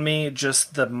impact on me.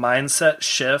 Just the mindset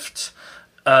shift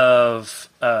of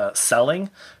selling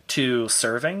to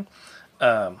serving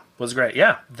was great.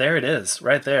 Yeah, there it is,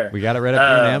 right there. We got it right up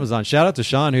here on Amazon. Shout out to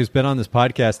Sean, who's been on this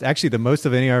podcast, actually the most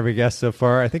of any of our guests so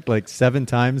far. I think like 7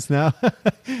 times now.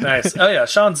 Nice. Oh yeah,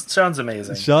 Sean's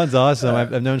amazing. Sean's awesome.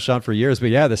 I've known Sean for years.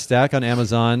 But yeah, The Stack on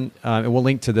Amazon, and we'll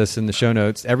link to this in the show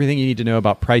notes. Everything you need to know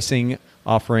about pricing,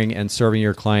 offering, and serving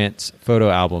your clients' photo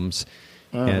albums.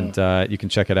 And you can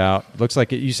check it out. Looks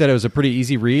like you said it was a pretty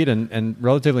easy read and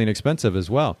relatively inexpensive as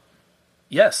well.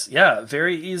 Yes, yeah,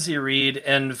 very easy read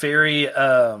and very.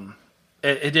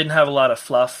 It didn't have a lot of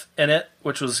fluff in it,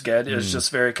 which was good. It was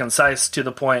just very concise, to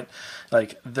the point.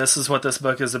 Like, this is what this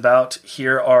book is about.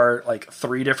 Here are like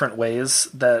 3 different ways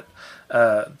that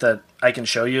I can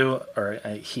show you, or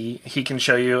he can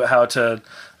show you how to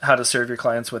serve your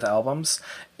clients with albums.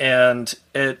 And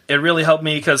it really helped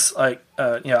me because, like,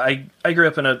 I grew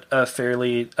up in a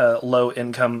fairly low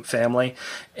income family,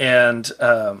 and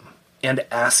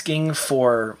asking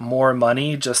for more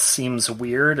money just seems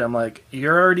weird. I'm like,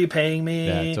 you're already paying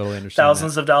me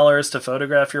thousands of dollars to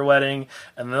photograph your wedding,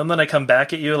 and then I come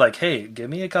back at you like, hey, give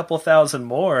me a couple thousand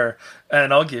more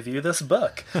and I'll give you this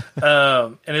book.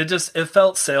 And it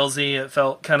felt salesy. It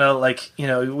felt kind of like,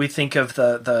 we think of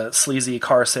the sleazy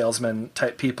car salesman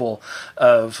type people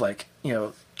of like,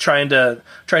 trying to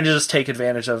just take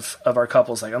advantage of our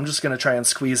couples. Like, I'm just going to try and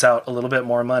squeeze out a little bit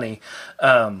more money.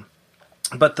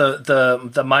 But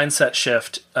the mindset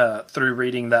shift through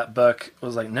reading that book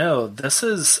was like, no, this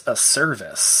is a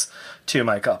service to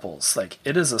my couples. Like,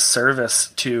 it is a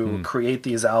service to create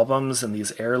these albums and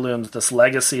these heirlooms, this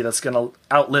legacy that's going to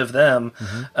outlive them,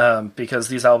 because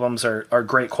these albums are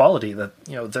great quality, that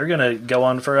they're going to go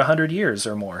on for 100 years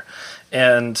or more.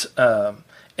 And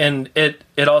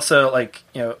it also, like,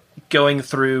 going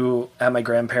through at my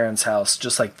grandparents' house,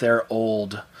 just like their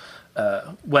old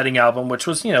wedding album, which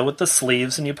was, with the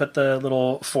sleeves, and you put the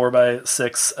little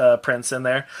 4x6 prints in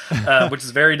there, which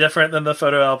is very different than the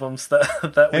photo albums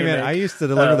that we make. I used to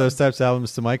deliver those types of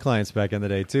albums to my clients back in the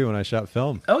day too, when I shot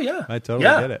film. Oh yeah, I totally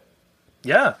get it.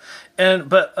 Yeah,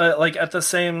 but like at the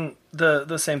same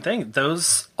thing,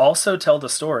 those also tell the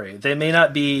story. They may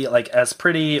not be like as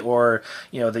pretty, or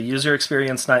the user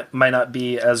experience might not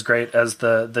be as great as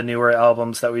the newer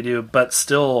albums that we do, but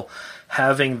still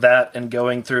having that and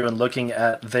going through and looking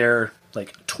at their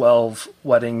like 12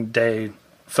 wedding day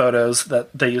photos that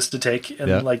they used to take in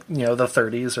the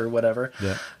 30s or whatever.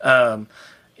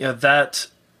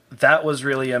 That was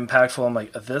really impactful. I'm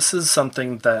like, this is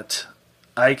something that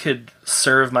I could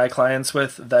serve my clients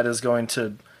with, that is going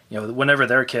to, whenever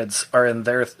their kids are in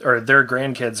their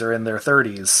grandkids are in their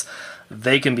 30s,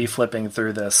 they can be flipping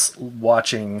through this,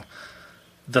 watching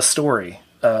the story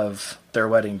of their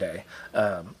wedding day.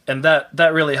 And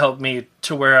that really helped me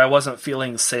to where I wasn't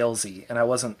feeling salesy, and I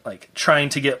wasn't like trying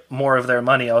to get more of their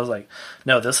money. I was like,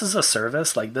 no, this is a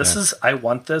service. Like, this is, I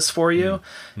want this for you.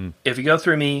 If you go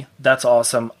through me, that's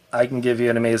awesome. I can give you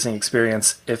an amazing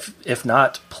experience. If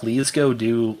not, please go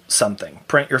do something.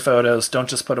 Print your photos. Don't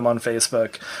just put them on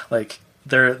Facebook. Like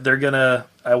they're gonna.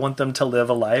 I want them to live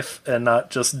a life and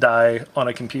not just die on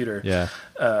a computer. Yeah.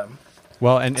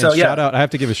 Well, and shout out. I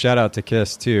have to give a shout out to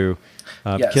Kiss too.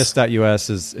 Yes. Kiss.us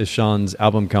is Sean's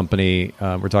album company.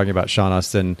 We're talking about Sean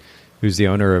Austin, who's the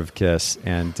owner of Kiss,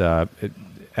 and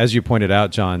as you pointed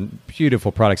out, John,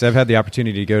 beautiful products. I've had the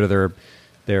opportunity to go to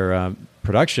their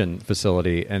production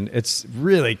facility, and it's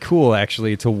really cool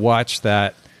actually to watch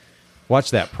that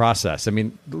process. I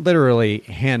mean, literally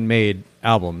handmade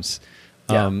albums.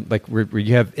 Like where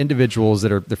you have individuals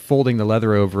that they're folding the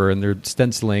leather over and they're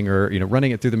stenciling or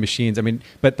running it through the machines. I mean,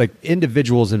 but like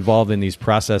individuals involved in these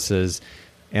processes,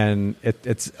 and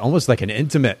it's almost like an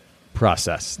intimate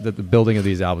process. The building of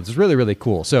these albums is really, really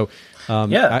cool. So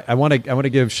I want to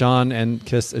give Sean and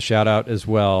Kiss a shout out as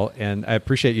well, and I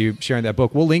appreciate you sharing that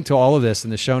book. We'll link to all of this in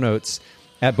the show notes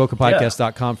at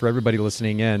bokehpodcast.com for everybody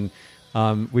listening in.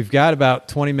 We've got about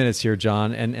 20 minutes here,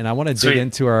 John, and I want to dig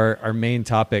into our main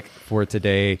topic for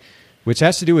today, which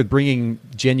has to do with bringing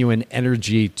genuine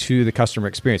energy to the customer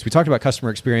experience. We talked about customer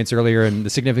experience earlier and the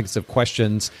significance of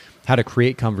questions, how to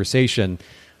create conversation.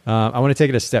 I want to take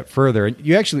it a step further. And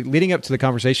you actually, leading up to the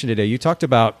conversation today, you talked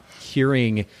about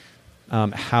hearing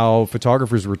how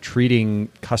photographers were treating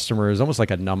customers almost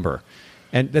like a number.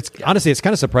 And that's honestly, it's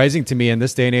kind of surprising to me in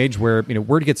this day and age where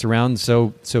word gets around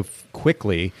so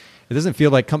quickly. It doesn't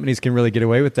feel like companies can really get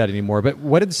away with that anymore. But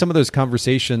what did some of those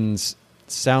conversations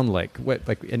sound like?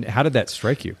 And how did that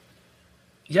strike you?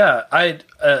 Yeah,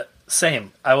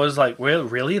 same. I was like,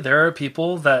 really? There are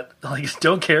people that like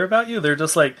don't care about you? They're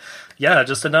just like, yeah,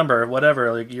 just a number,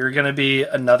 whatever. Like you're going to be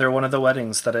another one of the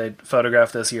weddings that I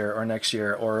photographed this year or next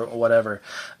year or whatever.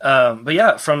 But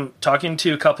yeah, from talking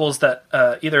to couples that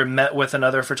either met with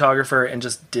another photographer and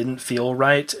just didn't feel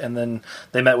right, and then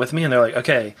they met with me and they're like,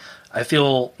 okay, I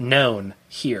feel known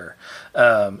here.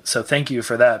 So thank you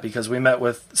for that, because we met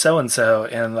with so-and-so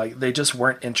and like they just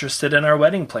weren't interested in our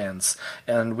wedding plans.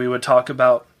 And we would talk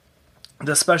about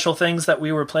the special things that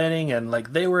we were planning, and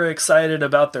like they were excited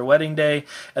about their wedding day,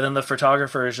 and then the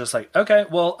photographer is just like, okay,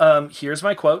 well, here's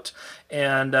my quote,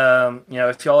 and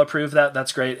if y'all approve that,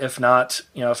 that's great. If not,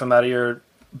 if I'm out of your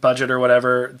budget or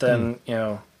whatever, then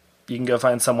you can go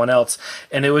find someone else.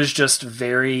 And it was just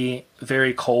very,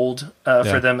 very cold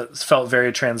for them. It felt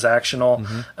very transactional.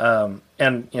 Mm-hmm.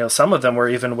 And some of them were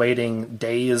even waiting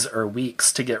days or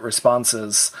weeks to get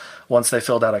responses once they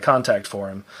filled out a contact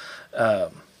form.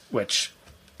 Which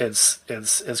is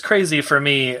crazy for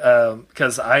me,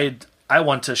 because I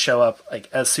want to show up like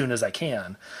as soon as I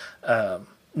can,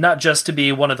 not just to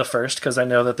be one of the first, because I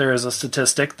know that there is a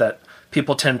statistic that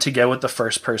people tend to go with the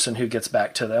first person who gets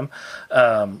back to them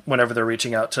whenever they're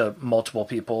reaching out to multiple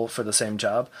people for the same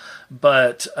job,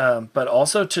 but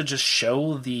also to just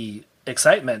show the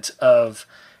excitement of,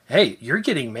 hey, you're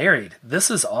getting married.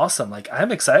 This is awesome. Like,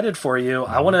 I'm excited for you.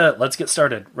 Let's get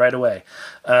started right away.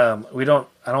 I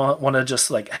don't want to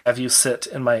just like have you sit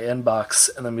in my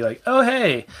inbox and then be like, oh,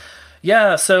 hey,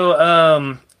 yeah.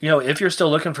 So, if you're still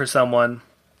looking for someone,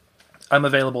 I'm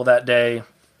available that day.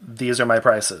 These are my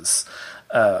prices.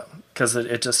 Cause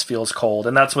it just feels cold.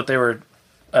 And that's what they were,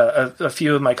 a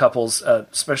few of my couples,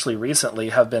 especially recently,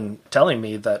 have been telling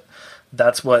me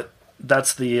that's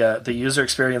the user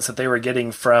experience that they were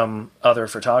getting from other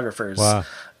photographers.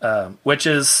 Wow. Which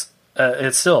is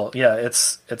it's still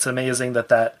it's amazing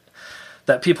that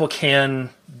people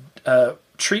can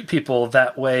treat people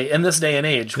that way in this day and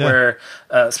age, where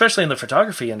especially in the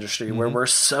photography industry, where we're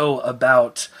so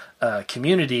about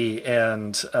community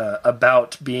and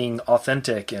about being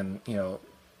authentic and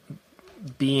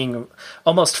being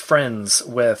almost friends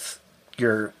with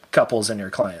your couples and your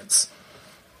clients.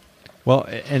 Well,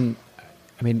 and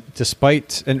I mean,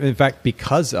 despite, and in fact,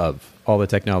 because of all the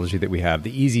technology that we have,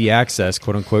 the easy access,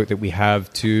 quote unquote, that we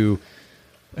have to,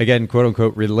 again, quote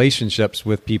unquote, relationships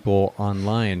with people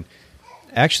online,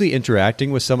 actually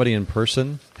interacting with somebody in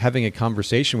person, having a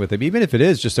conversation with them, even if it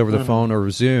is just over the phone or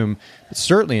Zoom, but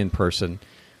certainly in person,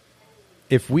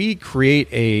 if we create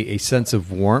a sense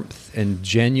of warmth and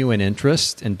genuine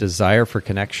interest and desire for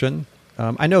connection,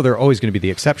 I know there are always going to be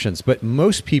the exceptions, but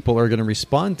most people are going to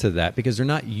respond to that because they're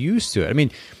not used to it. I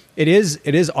mean, it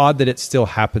is odd that it still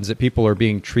happens, that people are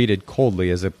being treated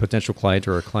coldly as a potential client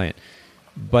or a client.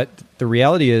 But the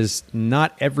reality is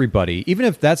not everybody, even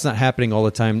if that's not happening all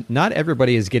the time, not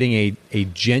everybody is getting a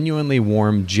genuinely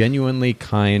warm, genuinely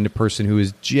kind person who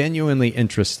is genuinely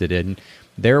interested in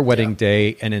their wedding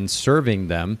day and in serving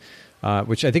them,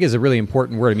 which I think is a really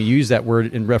important word. I mean, you used that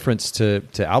word in reference to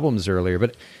albums earlier,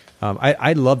 but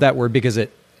I love that word because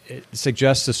it it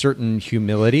suggests a certain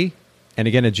humility and,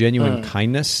 again, a genuine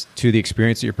kindness to the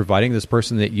experience that you're providing this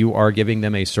person, that you are giving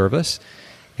them a service,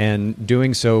 and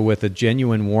doing so with a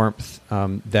genuine warmth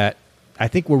that I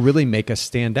think will really make us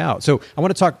stand out. So I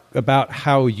want to talk about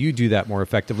how you do that more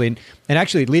effectively. And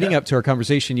actually, leading up to our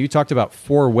conversation, you talked about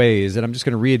 4 ways, and I'm just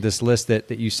going to read this list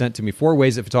that you sent to me. 4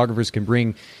 ways that photographers can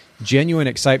bring genuine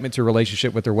excitement to a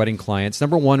relationship with their wedding clients.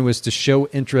 Number 1 was to show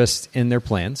interest in their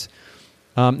plans.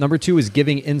 Number 2 is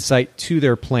giving insight to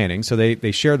their planning. So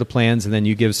they share the plans, and then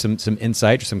you give some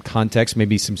insight or some context,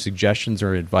 maybe some suggestions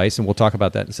or advice, and we'll talk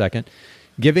about that in a second.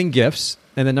 Giving gifts.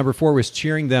 And then number 4 was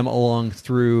cheering them along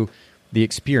through the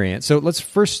experience. So let's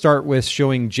first start with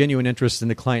showing genuine interest in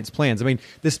the client's plans. I mean,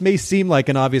 this may seem like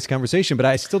an obvious conversation, but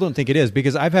I still don't think it is,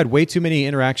 because I've had way too many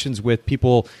interactions with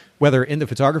people, whether in the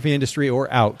photography industry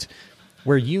or out,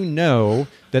 where you know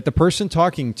that the person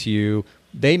talking to you,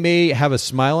 they may have a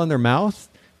smile on their mouth,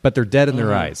 but they're dead in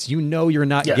their eyes. You know you're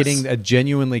not getting a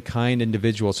genuinely kind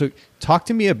individual. So talk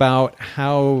to me about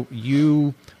how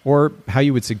you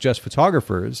would suggest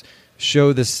photographers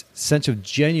show this sense of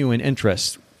genuine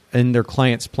interest in their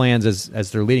clients' plans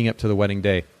as they're leading up to the wedding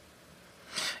day.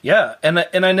 Yeah, and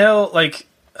I know, like,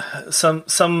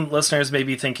 some listeners may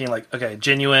be thinking, like, okay,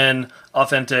 genuine,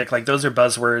 authentic, like, those are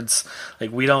buzzwords.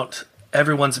 Like,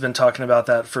 everyone's been talking about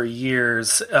that for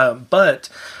years, but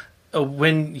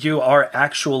when you are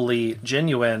actually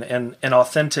genuine and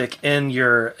authentic in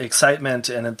your excitement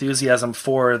and enthusiasm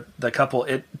for the couple,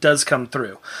 it does come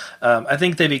through. I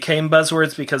think they became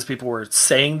buzzwords because people were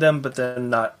saying them, but then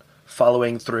not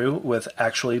following through with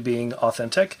actually being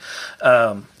authentic.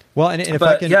 Well, and if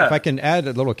I can add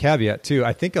a little caveat too,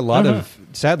 I think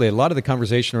sadly, a lot of the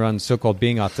conversation around so-called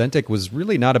being authentic was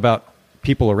really not about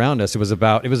people around us. It was a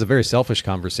very selfish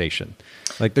conversation.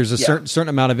 Like, there's a certain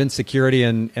amount of insecurity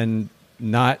and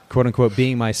not, quote unquote,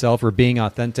 being myself or being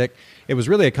authentic. It was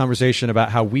really a conversation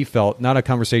about how we felt, not a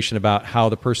conversation about how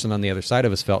the person on the other side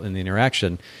of us felt in the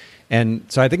interaction. And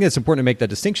so I think it's important to make that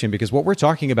distinction, because what we're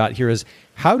talking about here is,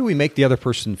 how do we make the other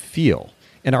person feel?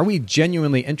 And are we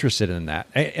genuinely interested in that?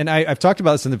 And I've talked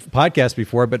about this in the podcast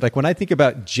before, but like, when I think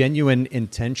about genuine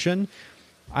intention,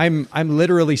 I'm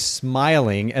literally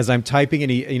smiling as I'm typing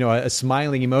a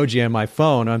smiling emoji on my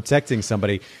phone. I'm texting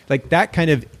somebody, like that kind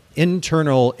of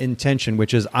internal intention,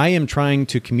 which is, I am trying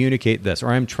to communicate this, or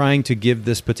I'm trying to give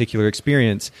this particular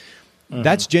experience.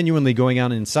 That's genuinely going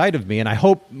on inside of me. And I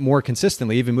hope more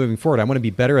consistently, even moving forward, I want to be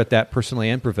better at that personally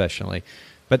and professionally.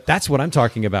 But that's what I'm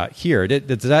talking about here.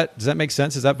 Does that make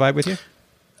sense? Does that vibe with you?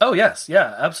 Oh, yes.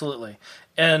 Yeah, absolutely.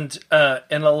 And a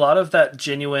lot of that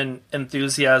genuine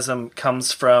enthusiasm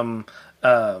comes from,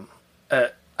 I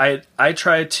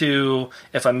try to,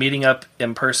 if I'm meeting up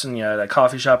in person, at a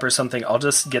coffee shop or something, I'll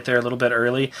just get there a little bit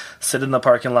early, sit in the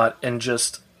parking lot, and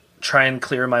just try and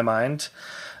clear my mind.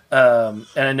 And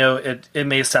I know it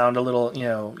may sound a little,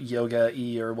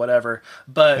 yoga-y or whatever,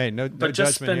 but hey, no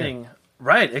just spending here.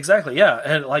 Right, exactly, yeah.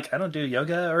 And like, I don't do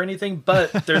yoga or anything,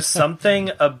 but there's something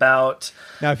about.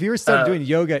 Now, if you were still doing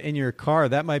yoga in your car,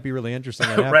 that might be really interesting.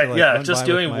 Right, just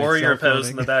doing warrior pose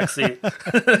in the back seat.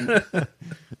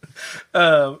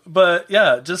 But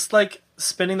yeah, just like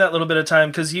spending that little bit of time,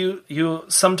 because you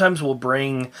sometimes will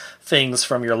bring things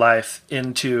from your life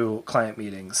into client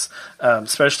meetings,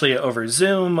 especially over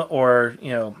Zoom, or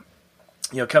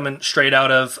coming straight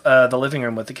out of the living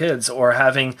room with the kids, or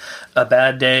having a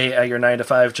bad day at your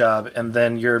 9-to-5 job, and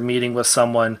then you're meeting with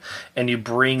someone and you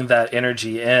bring that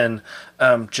energy in.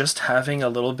 Just having a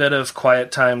little bit of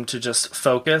quiet time to just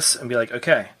focus and be like,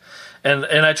 okay. And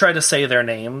I try to say their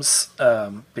names,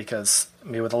 because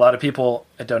with a lot of people,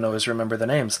 I don't always remember the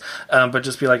names, but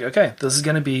just be like, okay, this is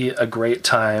going to be a great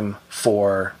time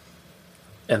for,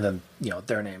 and then,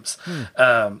 their names.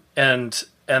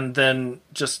 And then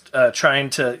just trying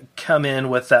to come in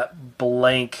with that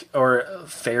blank or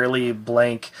fairly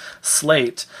blank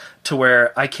slate, to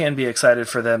where I can be excited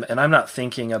for them, and I'm not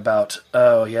thinking about,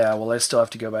 oh yeah, well, I still have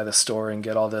to go by the store and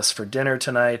get all this for dinner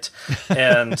tonight,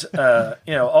 and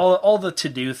all the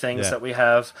to-do things that we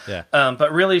have,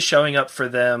 but really showing up for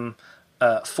them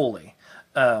fully.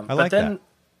 I like that.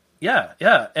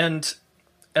 Yeah, and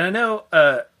I know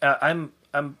I'm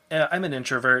an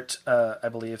introvert, I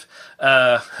believe.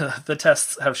 The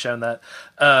tests have shown that.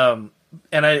 And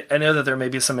I know that there may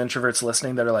be some introverts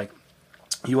listening that are like,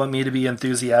 you want me to be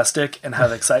enthusiastic and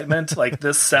have excitement? Like,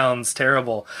 this sounds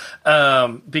terrible.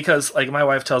 Because like, my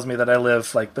wife tells me that I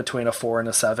live like between a 4 and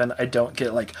a 7. I don't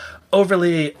get like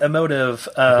overly emotive.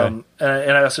 And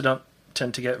I also don't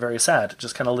tend to get very sad,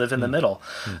 just kind of live in the middle.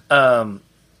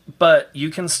 But you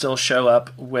can still show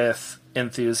up with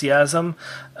enthusiasm,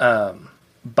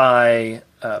 by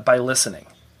listening.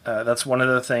 that's one of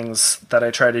the things that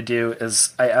I try to do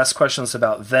is I ask questions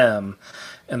about them,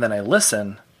 and then I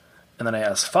listen, and then I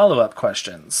ask follow-up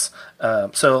questions.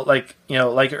 So like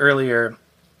earlier,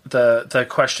 the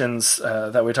questions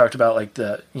that we talked about, like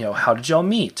how did y'all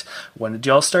meet? When did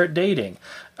y'all start dating?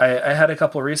 I had a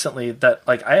couple recently that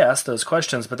like I asked those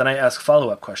questions, but then I asked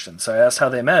follow-up questions. So I asked how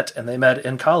they met, and they met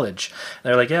in college. And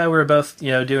they're like, yeah, we were both,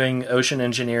 doing ocean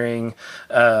engineering.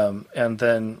 And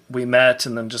then we met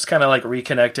and then just kind of like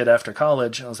reconnected after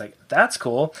college. And I was like, that's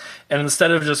cool. And instead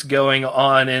of just going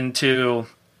on into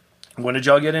when did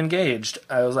y'all get engaged?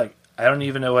 I was like, I don't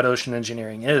even know what ocean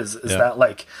engineering is. Is that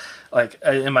like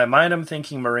in my mind, I'm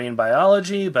thinking marine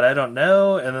biology, but I don't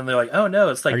know. And then they're like, oh no,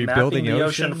 it's like mapping the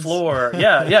ocean floor.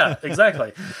 Yeah,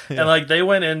 exactly. And like they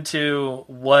went into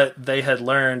what they had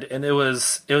learned, and it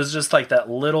was just like that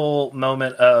little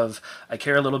moment of I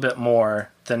care a little bit more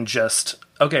than just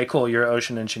okay, cool, you're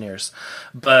ocean engineers.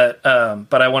 But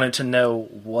I wanted to know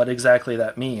what exactly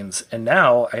that means. And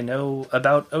now I know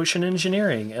about ocean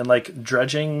engineering and like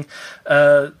dredging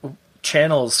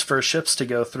channels for ships to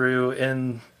go through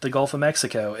in the Gulf of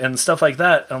Mexico and stuff like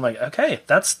that. And I'm like, okay,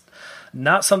 that's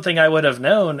not something I would have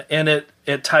known. And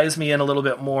it ties me in a little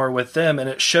bit more with them, and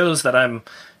it shows that I'm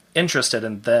interested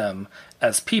in them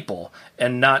as people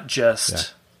and not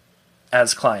just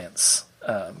as clients.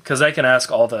 Because I can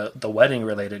ask all the wedding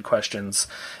related questions,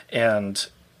 and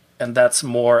that's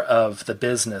more of the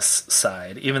business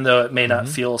side, even though it may not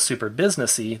feel super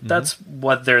businessy. That's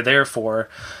what they're there for.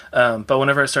 But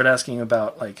whenever I start asking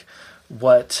about like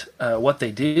what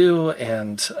they do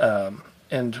and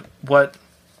what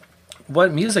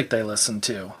music they listen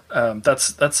to,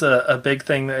 that's a big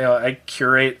thing. I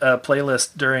curate a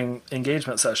playlist during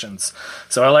engagement sessions,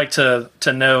 so I like to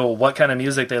know what kind of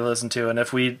music they listen to, and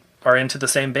if we are into the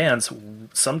same bands,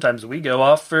 sometimes we go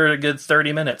off for a good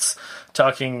 30 minutes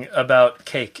talking about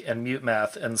cake and mute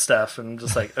math and stuff, and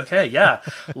just like, okay, yeah,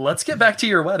 let's get back to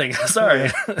your wedding. Sorry.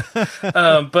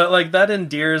 But like that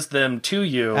endears them to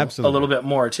you a little bit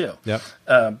more too. Yep.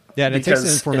 And it takes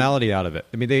the informality out of it.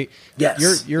 I mean, I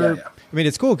mean,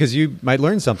 it's cool because you might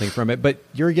learn something from it, but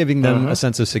you're giving them a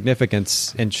sense of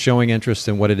significance and showing interest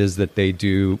in what it is that they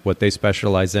do, what they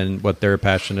specialize in, what they're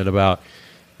passionate about.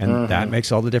 And that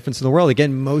makes all the difference in the world.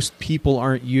 Again, most people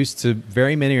aren't used to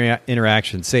very many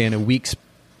interactions, say in a week's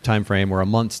time frame or a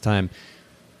month's time,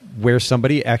 where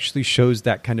somebody actually shows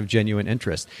that kind of genuine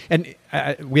interest. And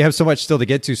we have so much still to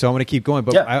get to, so I want to keep going.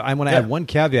 But I want to add one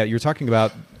caveat. You're talking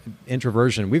about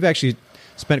introversion. We've actually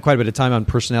spent quite a bit of time on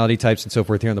personality types and so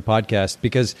forth here on the podcast,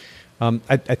 because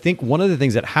I think one of the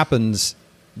things that happens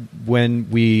when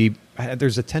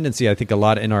there's a tendency, I think, a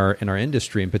lot in our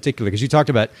industry in particular, because you talked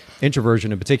about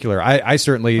introversion in particular. I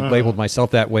certainly labeled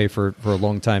myself that way for a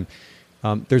long time.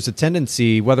 There's a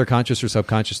tendency, whether conscious or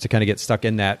subconscious, to kind of get stuck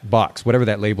in that box, whatever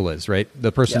that label is, right?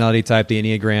 The personality type, the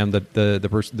Enneagram,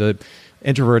 the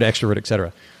introvert, extrovert,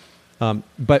 etc.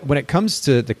 But when it comes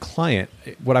to the client,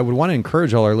 what I would want to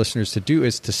encourage all our listeners to do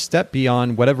is to step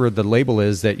beyond whatever the label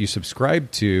is that you subscribe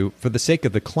to for the sake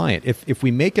of the client. If we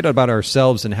make it about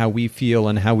ourselves and how we feel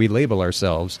and how we label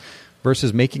ourselves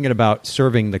versus making it about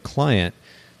serving the client,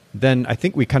 then I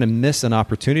think we kind of miss an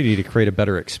opportunity to create a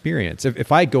better experience.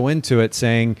 If I go into it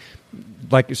saying,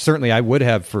 like certainly I would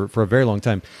have for a very long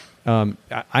time,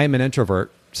 I am an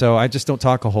introvert. So I just don't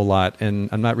talk a whole lot, and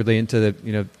I'm not really into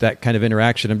that kind of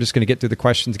interaction. I'm just going to get through the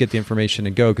questions, get the information,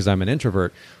 and go because I'm an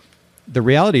introvert. The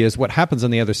reality is, what happens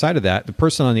on the other side of that, the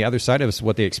person on the other side of us,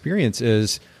 what they experience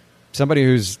is somebody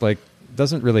who's like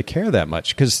doesn't really care that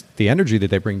much because the energy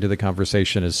that they bring to the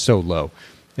conversation is so low.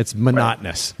 It's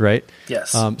monotonous, right?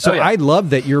 Yes. I love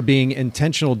that you're being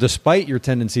intentional, despite your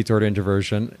tendency toward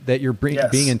introversion, that you're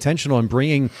being intentional and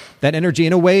bringing that energy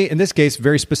in a way, in this case,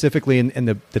 very specifically in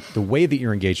the way that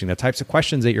you're engaging, the types of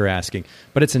questions that you're asking.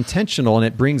 But it's intentional, and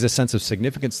it brings a sense of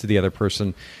significance to the other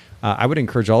person. I would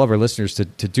encourage all of our listeners to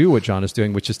do what John is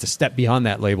doing, which is to step beyond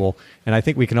that label. And I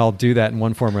think we can all do that in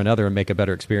one form or another and make a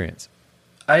better experience.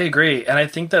 I agree. And I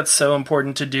think that's so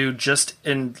important to do just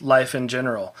in life in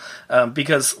general.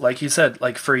 Because like you said,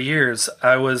 like for years,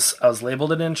 I was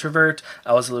labeled an introvert.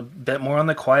 I was a bit more on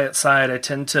the quiet side. I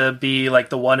tend to be like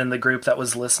the one in the group that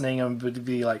was listening and would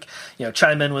be like,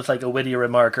 chime in with like a witty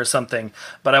remark or something.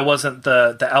 But I wasn't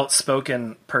the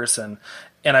outspoken person.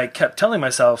 And I kept telling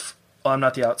myself, I'm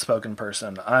not the outspoken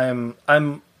person. I'm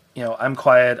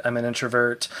quiet. I'm an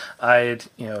introvert. I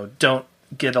don't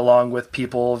get along with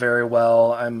people very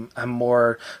well. I'm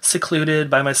more secluded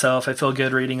by myself. I feel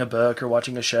good reading a book or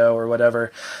watching a show or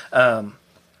whatever.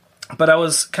 But I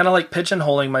was kind of like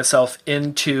pigeonholing myself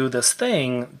into this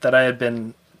thing that I had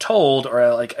been told, or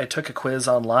I took a quiz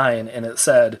online and it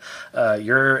said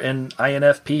you're in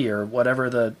INFP or whatever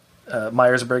the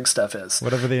Myers-Briggs stuff is.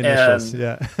 Whatever the initials,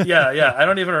 yeah. yeah. I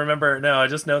don't even remember. No, I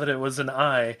just know that it was an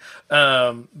I.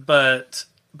 But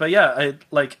yeah,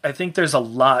 I think there's a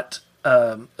lot,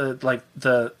 like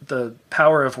the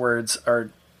power of words are,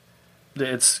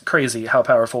 it's crazy how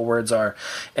powerful words are.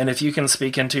 And if you can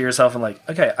speak into yourself and like,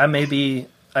 okay, I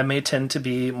may tend to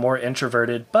be more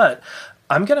introverted, but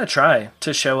I'm going to try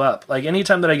to show up. Like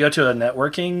anytime that I go to a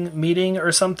networking meeting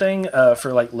or something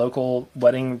for like local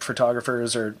wedding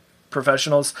photographers or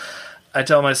professionals, I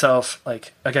tell myself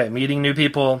like, okay, meeting new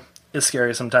people is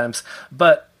scary sometimes,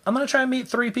 but I'm going to try and meet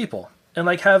 3 people and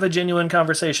like have a genuine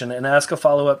conversation and ask a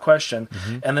follow-up question.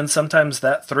 And then sometimes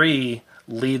that 3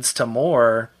 leads to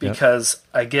more because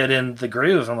I get in the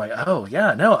groove. I'm like, oh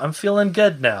yeah, no, I'm feeling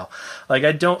good now. Like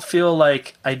I don't feel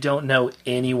like I don't know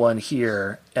anyone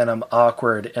here and I'm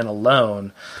awkward and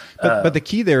alone. But the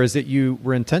key there is that you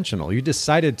were intentional. You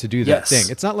decided to do that thing.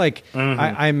 It's not like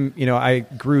I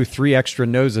grew 3 extra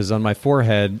noses on my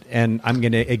forehead and I'm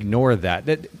going to ignore that.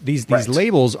 These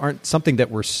labels aren't something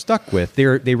that we're stuck with.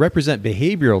 They represent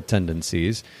behavioral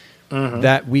tendencies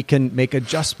that we can make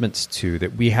adjustments to,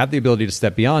 that we have the ability to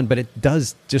step beyond, but it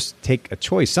does just take a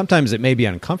choice. Sometimes it may be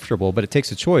uncomfortable, but it takes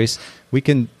a choice. We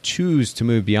can choose to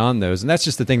move beyond those. And that's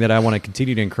just the thing that I want to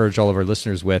continue to encourage all of our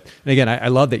listeners with. And again, I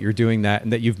love that you're doing that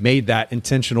and that you've made that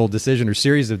intentional decision or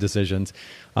series of decisions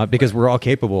because we're all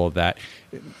capable of that.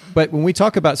 But when we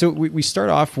talk about, so we start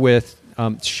off with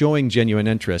showing genuine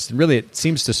interest. And really it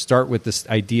seems to start with this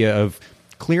idea of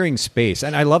clearing space.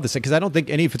 And I love this because I don't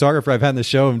think any photographer I've had in the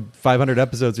show in 500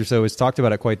 episodes or so has talked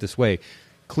about it quite this way.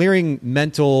 Clearing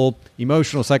mental,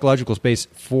 emotional, psychological space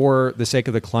for the sake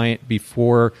of the client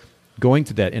before going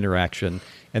to that interaction,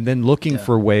 and then looking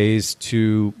for ways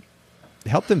to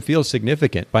help them feel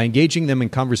significant by engaging them in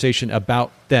conversation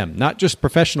about them, not just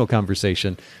professional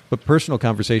conversation, but personal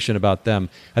conversation about them.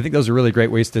 I think those are really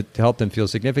great ways to help them feel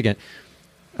significant.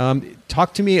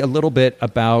 Talk to me a little bit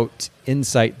about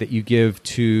insight that you give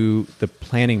to the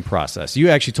planning process. You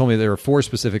actually told me there are 4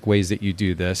 specific ways that you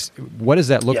do this. What does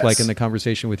that look like in the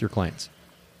conversation with your clients?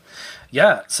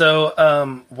 Yeah.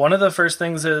 So one of the first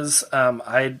things is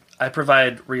I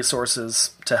provide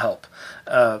resources to help.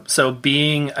 So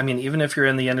even if you're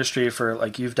in the industry for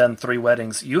like you've done 3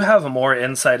 weddings, you have more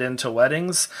insight into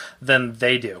weddings than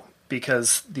they do.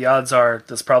 Because the odds are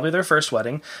this is probably their first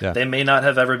wedding. Yeah. They may not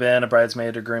have ever been a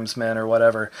bridesmaid or groomsman or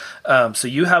whatever. So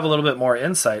you have a little bit more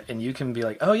insight and you can be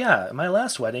like, oh yeah, at my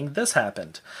last wedding, this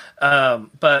happened.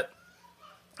 But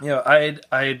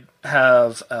I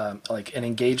have like an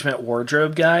engagement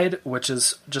wardrobe guide, which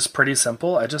is just pretty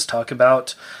simple. I just talk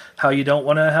about how you don't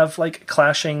want to have like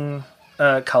clashing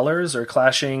colors or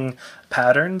clashing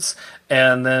patterns,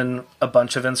 and then a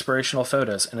bunch of inspirational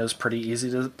photos, and it was pretty easy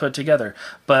to put together.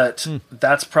 But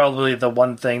that's probably the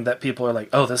one thing that people are like,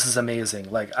 oh, this is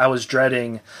amazing. Like I was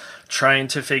dreading trying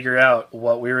to figure out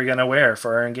what we were going to wear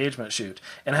for our engagement shoot,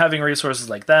 and having resources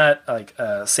like that, like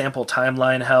sample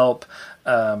timeline help,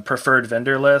 preferred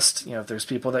vendor list. If there's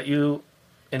people that you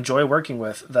enjoy working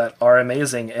with that are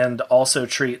amazing and also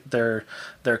treat their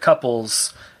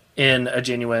couples in a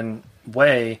genuine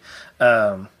way,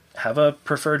 have a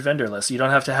preferred vendor list. You don't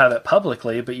have to have it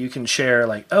publicly, but you can share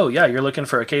like, oh yeah, you're looking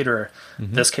for a caterer.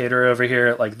 This caterer over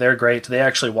here, like they're great. They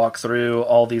actually walk through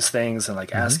all these things and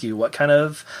like ask you what kind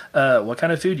of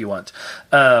food you want.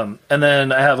 And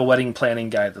then I have a wedding planning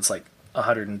guide that's like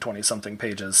 120 something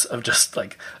pages of just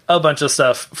like a bunch of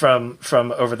stuff from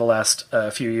over the last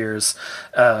few years.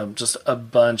 Just a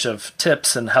bunch of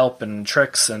tips and help and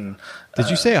tricks. And did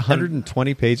you say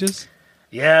 120 pages?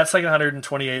 Yeah, it's like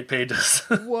 128 pages.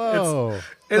 Whoa.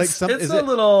 It's a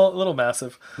little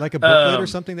massive. Like a booklet or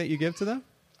something that you give to them?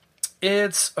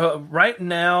 It's right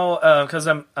now because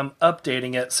I'm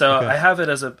updating it, so I have it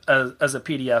as a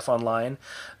PDF online,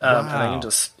 and I can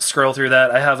just scroll through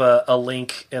that. I have a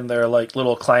link in their like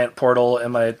little client portal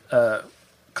in my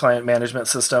client management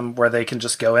system where they can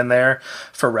just go in there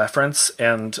for reference.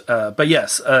 And but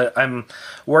yes, I'm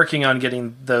working on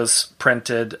getting those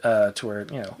printed to where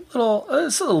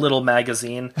it's a little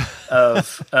magazine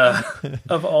of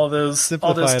all those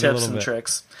tips and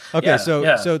tricks. Okay,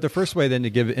 so the first way then to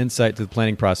give insight to the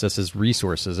planning process is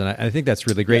resources, and I think that's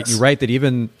really great. Yes. You're right that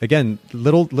even again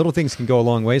little things can go a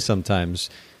long way sometimes.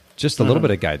 Just a little bit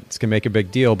of guidance can make a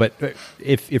big deal. But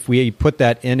if we put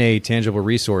that in a tangible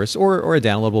resource or a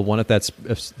downloadable one, if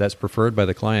that's preferred by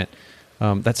the client,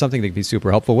 that's something that can be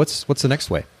super helpful. What's the next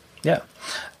way? Yeah,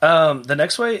 the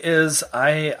next way is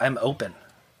I'm open,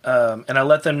 and I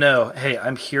let them know, hey,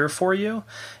 I'm here for you.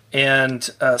 And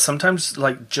sometimes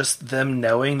like just them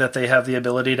knowing that they have the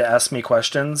ability to ask me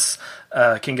questions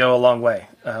can go a long way.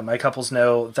 My couples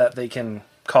know that they can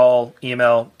call,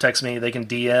 email, text me, they can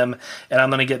DM, and I'm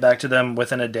going to get back to them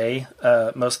within a day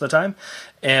most of the time.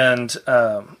 And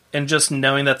just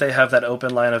knowing that they have that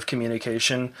open line of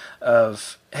communication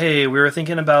of, hey, we were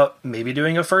thinking about maybe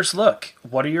doing a first look.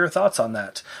 What are your thoughts on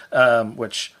that?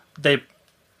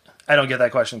 I don't get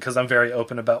that question because I'm very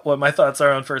open about what my thoughts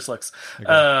are on first looks. Okay.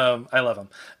 I love them.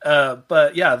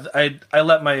 But yeah, I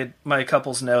let my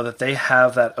couples know that they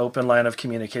have that open line of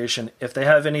communication. If they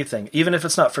have anything, even if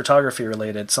it's not photography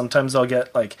related, sometimes I'll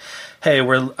get like, hey,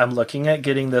 I'm looking at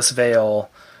getting this veil.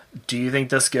 Do you think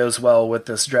this goes well with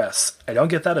this dress? I don't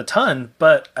get that a ton,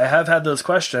 but I have had those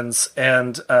questions,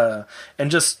 and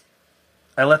just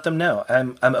I let them know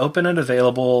I'm open and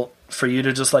available for you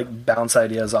to just like bounce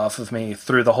ideas off of me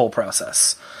through the whole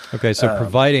process. Okay, so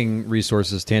providing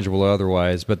resources, tangible or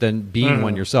otherwise, but then being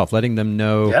one yourself, letting them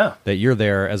know that you're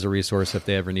there as a resource if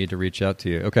they ever need to reach out to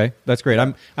you. Okay, that's great.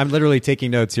 I'm literally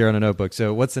taking notes here on a notebook.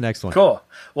 So what's the next one? Cool.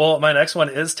 Well, my next one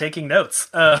is taking notes.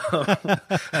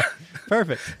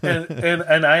 Perfect.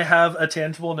 and I have a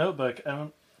tangible notebook. I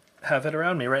don't have it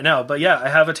around me right now, but yeah, I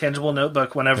have a tangible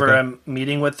notebook whenever I'm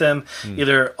meeting with them,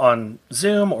 either on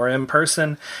Zoom or in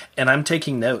person, and I'm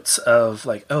taking notes of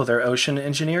like, oh, they're ocean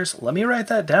engineers. Let me write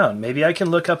that down. Maybe I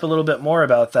can look up a little bit more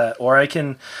about that, or I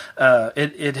can.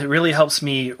 It really helps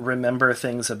me remember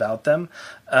things about them.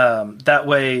 That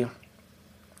way,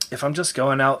 if I'm just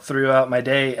going out throughout my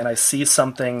day and I see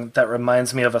something that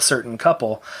reminds me of a certain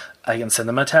couple, I can send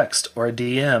them a text or a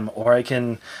DM, or I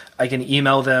can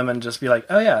email them and just be like,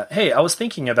 oh yeah, hey, I was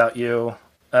thinking about you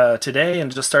today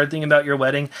and just started thinking about your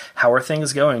wedding. How are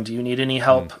things going? Do you need any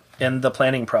help in the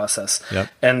planning process? Yep.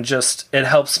 And just, it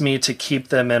helps me to keep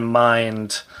them in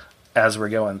mind as we're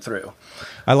going through.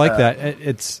 I like that.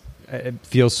 It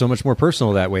feels so much more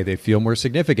personal that way. They feel more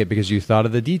significant because you thought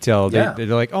of the detail. They're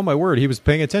like, oh my word, he was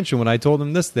paying attention when I told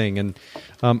him this thing. And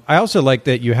I also like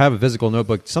that you have a physical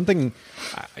notebook. Something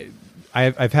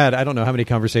I've had, I don't know how many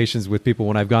conversations with people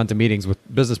when I've gone to meetings with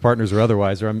business partners or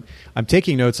otherwise, or I'm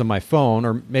taking notes on my phone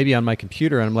or maybe on my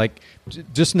computer, and I'm like,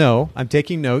 just know I'm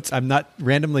taking notes. I'm not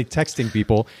randomly texting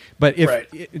people, but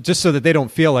just so that they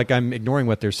don't feel like I'm ignoring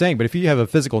what they're saying. But if you have a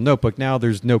physical notebook, now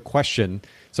there's no question.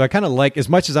 So I kind of like, as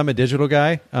much as I'm a digital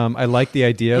guy, I like the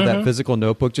idea of that physical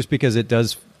notebook just because it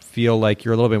does feel like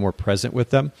you're a little bit more present with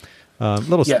them.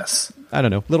 I don't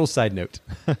know, little side note.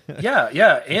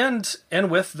 yeah.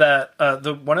 And with that,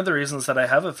 one of the reasons that I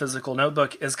have a physical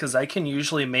notebook is because I can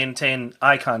usually maintain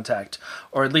eye contact,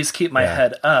 or at least keep my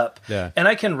head up. Yeah. And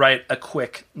I can write a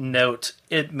quick note.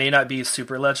 It may not be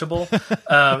super legible,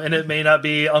 and it may not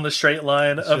be on the straight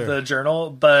line of the journal,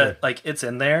 but like it's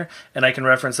in there, and I can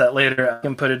reference that later. I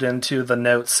can put it into the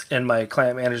notes in my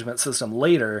client management system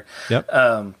later. Yep.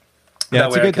 Yeah,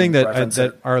 it's a good thing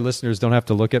that our listeners don't have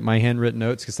to look at my handwritten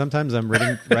notes, because sometimes I'm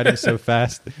writing so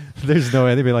fast. There's no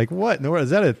way they'd be like, "What? No, is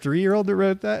that a 3-year-old that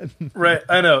wrote that?" Right.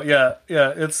 I know. Yeah.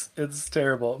 It's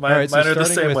terrible. Mine are the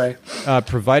same way.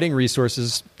 Providing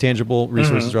resources, tangible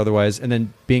resources or otherwise, and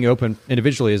then being open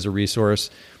individually as a resource.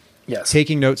 Yes.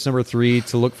 Taking notes, number 3,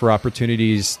 to look for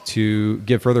opportunities to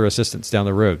give further assistance down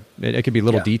the road. It could be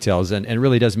little details, and it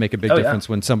really does make a big difference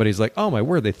when somebody's like, "Oh my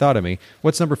word, they thought of me."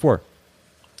 What's number 4?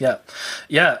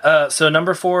 Yeah. So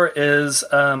number 4 is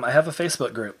I have a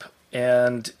Facebook group,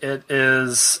 and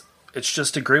it's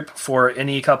just a group for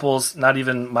any couples, not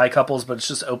even my couples, but it's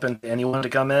just open to anyone to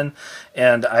come in,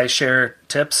 and I share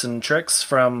tips and tricks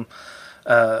from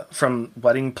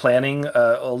wedding planning.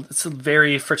 It's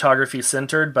very photography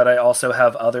centered, but I also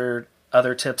have other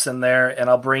tips in there, and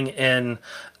I'll bring in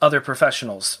other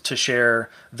professionals to share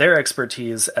their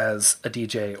expertise as a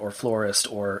DJ or florist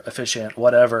or officiant,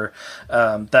 whatever,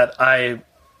 that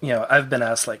I've been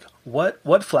asked, like,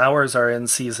 what flowers are in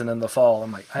season in the fall?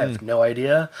 I'm like, I have no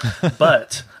idea,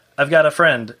 but I've got a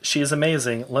friend. She's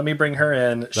amazing. Let me bring her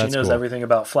in. She knows everything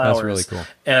about flowers. That's really cool.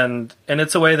 And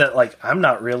it's a way that, like, I'm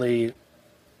not really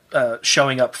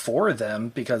showing up for them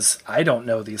because I don't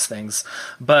know these things,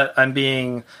 but I'm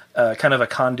being kind of a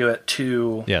conduit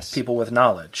to people with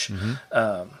knowledge.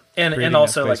 And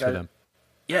also like,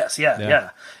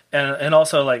 and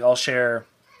also like I'll share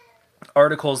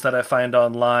articles that I find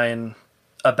online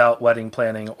about wedding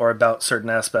planning or about certain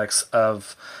aspects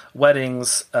of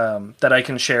weddings that I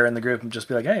can share in the group and just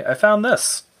be like, hey, I found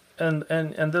this. And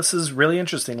this is really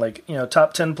interesting. Like,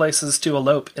 top 10 places to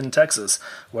elope in Texas.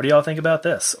 What do y'all think about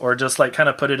this? Or just like kind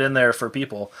of put it in there for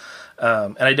people.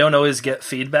 And I don't always get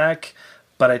feedback,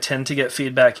 but I tend to get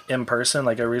feedback in person.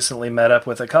 Like I recently met up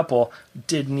with a couple,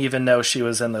 didn't even know she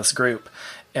was in this group.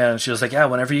 And she was like, yeah,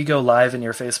 whenever you go live in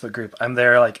your Facebook group, I'm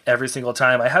there like every single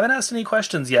time. I haven't asked any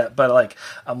questions yet, but like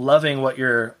I'm loving what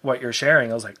you're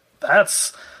sharing. I was like,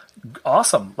 that's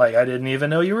awesome. Like I didn't even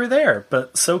know you were there,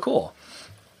 but so cool.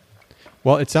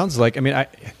 Well, it sounds like, and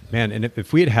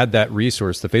if we had had that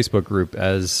resource, the Facebook group,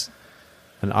 as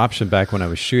an option back when I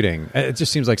was shooting, it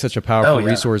just seems like such a powerful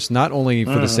resource, not only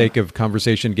for the sake of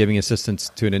conversation, giving assistance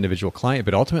to an individual client,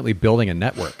 but ultimately building a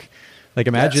network. Like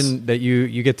imagine that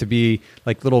you get to be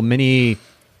like little mini,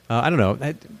 I don't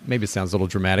know, maybe it sounds a little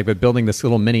dramatic, but building this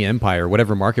little mini empire,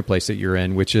 whatever marketplace that you're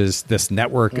in, which is this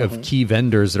network of key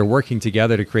vendors that are working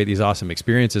together to create these awesome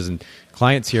experiences. And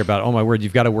clients hear about, oh my word,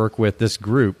 you've got to work with this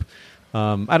group.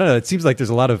 I don't know. It seems like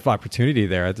there's a lot of opportunity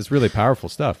there. It's really powerful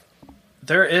stuff.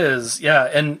 There is, yeah,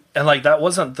 and like that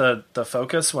wasn't the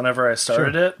focus whenever I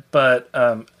started it, but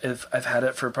I've had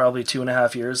it for probably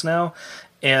 2.5 years now,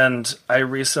 and I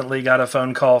recently got a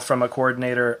phone call from a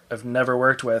coordinator I've never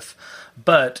worked with,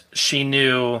 but she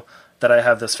knew that I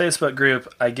have this Facebook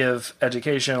group. I give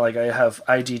education, like I have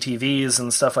IGTVs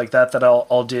and stuff like that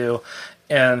I'll do,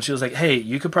 and she was like, "Hey,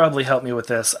 you could probably help me with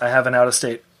this. I have an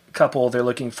out-of-state couple, they're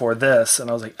looking for this." And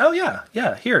I was like, oh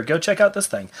yeah, here, go check out this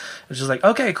thing. And she's like,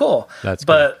 okay, cool.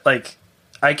 But like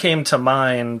I came to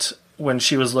mind when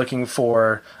she was looking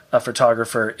for a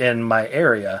photographer in my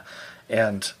area,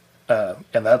 and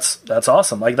that's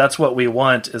awesome. Like that's what we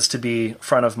want, is to be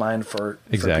front of mind for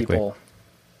people.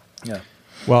 Yeah.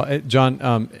 Well,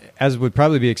 John, as would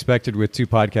probably be expected with two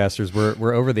podcasters,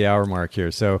 we're over the hour mark here.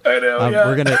 So I know,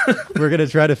 we're gonna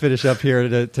try to finish up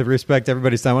here to respect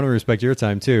everybody's time. I want to respect your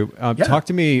time too. Talk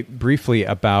to me briefly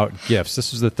about gifts.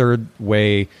 This was the third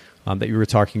way that you were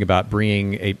talking about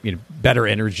bringing a better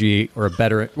energy, or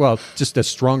just a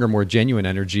stronger, more genuine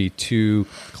energy to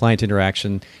client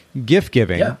interaction. Gift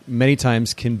giving many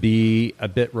times can be a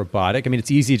bit robotic. I mean,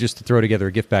 it's easy just to throw together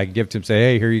a gift bag and give to them, say,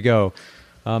 hey, here you go.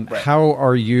 How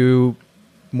are you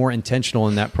more intentional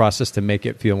in that process to make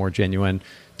it feel more genuine,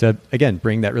 to, again,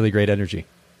 bring that really great energy?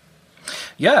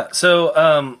 Yeah.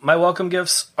 So my welcome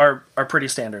gifts are pretty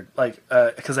standard, like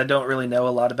because I don't really know a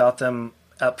lot about them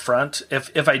up front.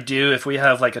 If I do, if we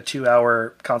have like a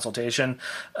 2-hour consultation,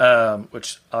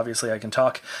 which obviously I can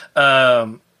talk,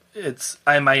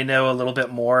 I might know a little bit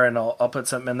more, and I'll put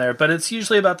something in there, but it's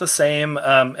usually about the same.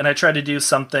 And I try to do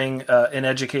something in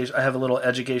education. I have a little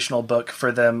educational book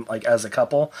for them, like as a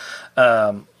couple,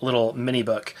 little mini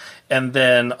book, and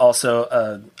then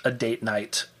also a date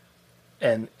night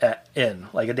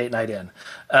like a date night in.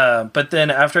 But then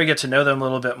after I get to know them a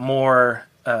little bit more,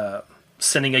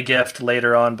 sending a gift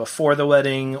later on before the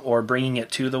wedding, or bringing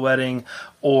it to the wedding,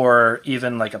 or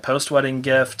even like a post-wedding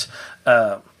gift,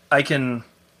 I can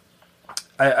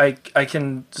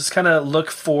just kind of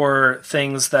look for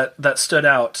things that stood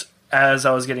out as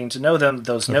I was getting to know them,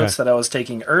 those notes that I was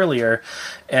taking earlier,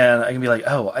 and I can be like,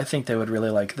 oh, I think they would really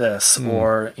like this,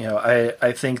 or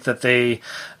I think that they,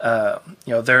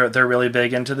 they're really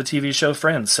big into the TV show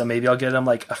Friends, so maybe I'll get them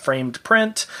like a framed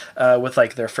print with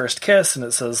like their first kiss, and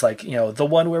it says like the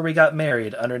one where we got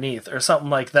married underneath, or something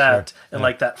like that, and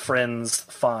like that Friends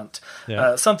font,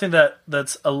 something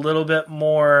that's a little bit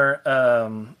more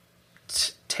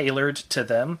tailored to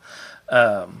them.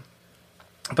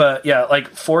 But yeah, like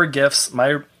for gifts,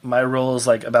 my rule is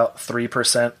like about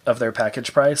 3% of their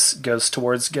package price goes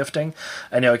towards gifting.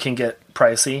 I know it can get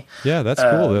pricey. Yeah, that's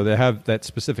cool though. They have that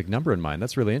specific number in mind.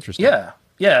 That's really interesting. Yeah.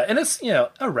 Yeah, and it's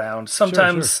around.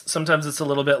 Sometimes it's a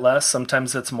little bit less,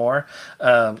 sometimes it's more.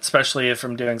 Especially if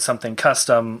I'm doing something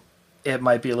custom, it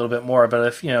might be a little bit more. But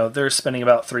if they're spending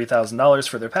about $3,000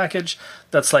 for their package,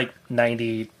 that's like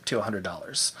 $90 to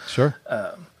 $100. Sure.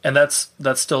 And that's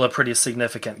still a pretty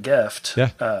significant gift.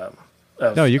 Yeah.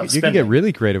 You can get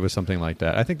really creative with something like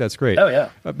that. I think that's great. Oh, yeah.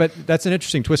 But that's an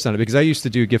interesting twist on it, because I used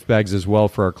to do gift bags as well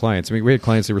for our clients. I mean, we had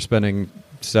clients that were spending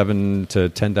 $7,000 to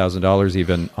 $10,000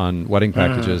 even on wedding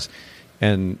packages.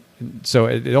 And so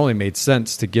it only made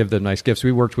sense to give them nice gifts.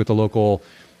 We worked with a local,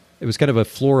 it was kind of a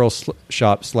floral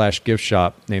shop / gift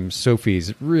shop named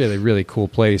Sophie's. Really, really cool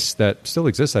place that still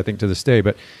exists, I think, to this day.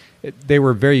 But they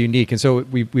were very unique. And so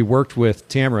we worked with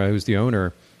Tamara, who's the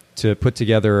owner, to put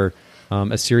together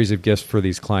a series of gifts for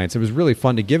these clients. It was really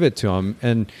fun to give it to them.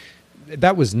 And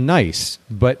that was nice.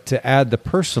 But to add the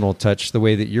personal touch, the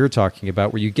way that you're talking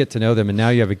about, where you get to know them and now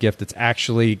you have a gift that's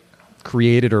actually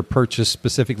created or purchased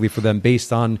specifically for them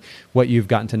based on what you've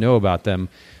gotten to know about them,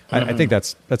 I think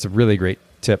that's a really great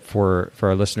tip for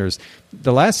our listeners.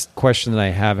 The last question that I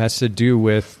have has to do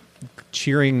with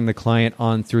cheering the client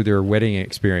on through their wedding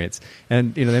experience.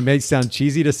 And, they may sound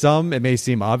cheesy to some. It may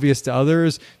seem obvious to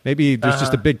others. Maybe there's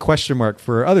just a big question mark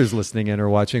for others listening in or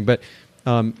watching. But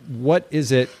what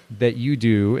is it that you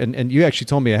do? And you actually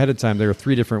told me ahead of time there are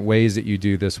 3 different ways that you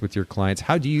do this with your clients.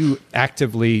 How do you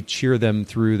actively cheer them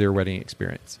through their wedding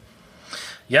experience?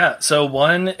 Yeah. So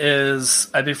one is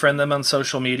I befriend them on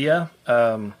social media.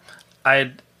 Some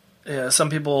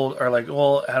people are like,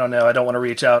 well, I don't know, I don't want to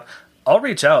reach out. I'll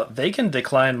reach out. They can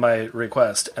decline my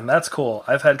request, and that's cool.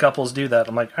 I've had couples do that.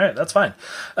 I'm like, all right, that's fine.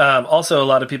 Also, a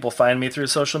lot of people find me through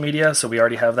social media, so we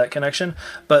already have that connection.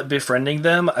 But befriending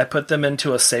them, I put them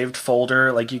into a saved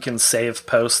folder. Like, you can save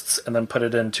posts and then put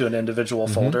it into an individual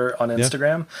folder on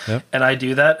Instagram. Yep. And I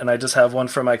do that, and I just have one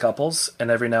for my couples. And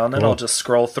every now and then, I'll just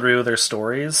scroll through their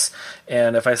stories.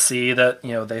 And if I see that,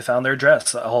 they found their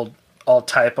dress, I'll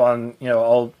type on,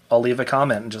 I'll leave a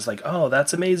comment and just like, oh,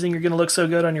 that's amazing. You're going to look so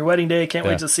good on your wedding day. Can't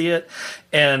wait to see it.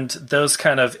 And those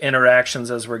kind of interactions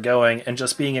as we're going and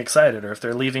just being excited. Or if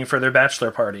they're leaving for their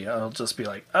bachelor party, I'll just be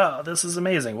like, oh, this is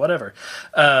amazing, whatever.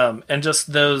 And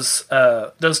just those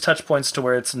touch points to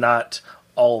where it's not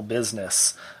all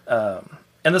business. And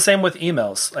the same with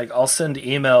emails. Like, I'll send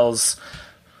emails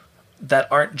that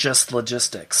aren't just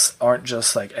logistics, aren't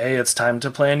just like, hey, it's time to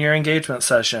plan your engagement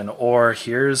session, or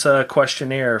here's a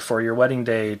questionnaire for your wedding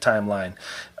day timeline.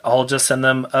 I'll just send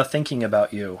them a thinking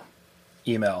about you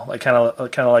email, like kind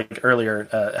of like earlier,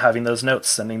 having those notes,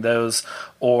 sending those,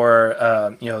 or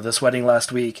this wedding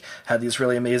last week had these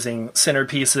really amazing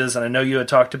centerpieces, and I know you had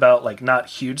talked about like not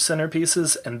huge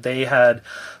centerpieces, and they had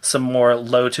some more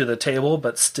low to the table,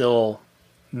 but still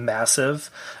massive,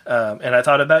 and I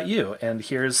thought about you, and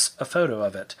here's a photo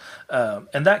of it,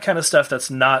 and that kind of stuff that's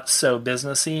not so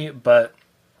businessy, but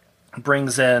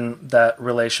brings in that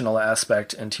relational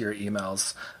aspect into your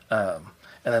emails.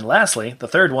 And then lastly, the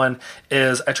third one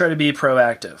is I try to be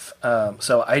proactive.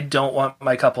 So I don't want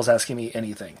my couples asking me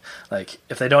anything. Like,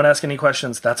 if they don't ask any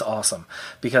questions, that's awesome,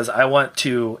 because I want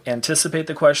to anticipate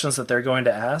the questions that they're going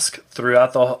to ask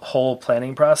throughout the whole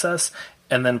planning process,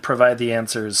 and then provide the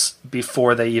answers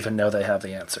before they even know they have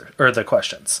the answer or the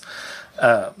questions.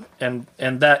 And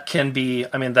that can be,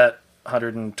 that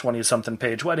 120 something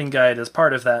page wedding guide is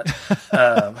part of that.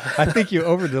 I think you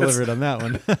over delivered on that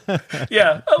one.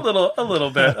 Yeah, a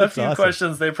little bit. A few awesome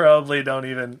questions they probably don't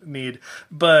even need.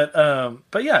 But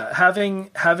yeah,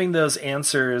 having those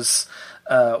answers,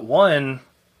 one,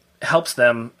 helps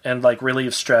them and like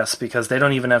relieve stress, because they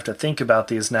don't even have to think about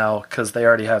these now because they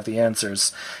already have the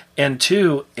answers. And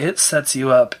two, it sets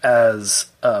you up as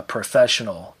a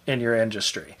professional in your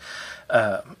industry.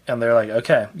 And they're like,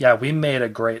 okay, yeah, we made a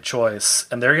great choice.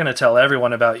 And they're going to tell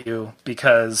everyone about you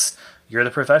because you're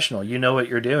the professional. You know what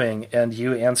you're doing, and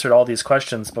you answered all these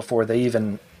questions before they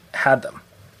even had them.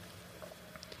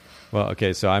 Well,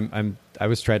 okay, so I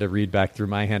was trying to read back through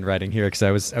my handwriting here because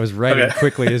I was writing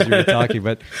quickly as you were talking,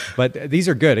 but these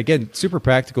are good. Again, super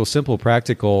practical, simple,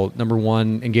 practical. Number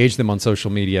one, engage them on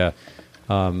social media.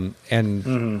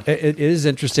 It is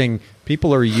interesting.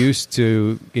 People are used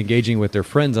to engaging with their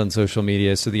friends on social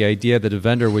media. So the idea that a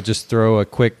vendor would just throw a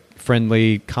quick,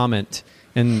 friendly comment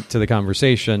into the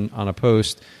conversation on a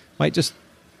post might just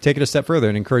take it a step further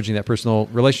and encouraging that personal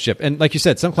relationship. And like you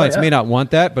said, some clients may not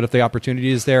want that, but if the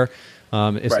opportunity is there,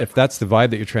 if that's the vibe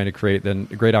that you're trying to create, then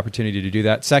a great opportunity to do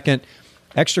that. Second,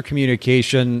 extra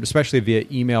communication, especially via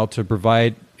email, to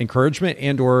provide encouragement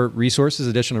and or resources,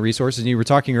 additional resources. And you were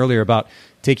talking earlier about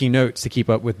taking notes to keep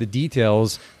up with the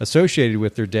details associated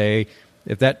with their day.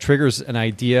 If that triggers an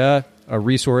idea, a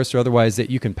resource, or otherwise that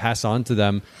you can pass on to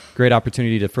them, great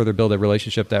opportunity to further build a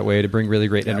relationship that way, to bring really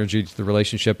great energy to the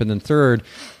relationship. And then third,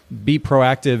 be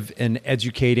proactive in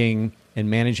educating and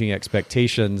managing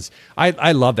expectations.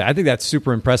 I love that. I think that's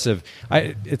super impressive.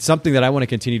 It's something that I want to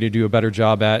continue to do a better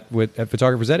job at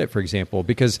Photographers Edit, for example,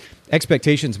 because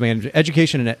expectations management,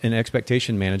 education and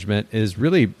expectation management is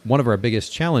really one of our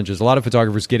biggest challenges. A lot of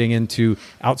photographers getting into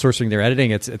outsourcing their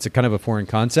editing, it's a kind of a foreign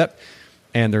concept,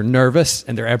 and they're nervous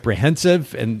and they're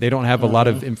apprehensive and they don't have a lot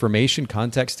of information,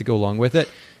 context to go along with it.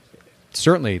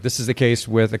 Certainly, this is the case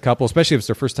with a couple, especially if it's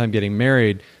their first time getting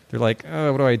married. They're like,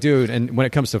 oh, what do I do? And when it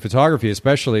comes to photography,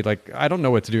 especially, like, I don't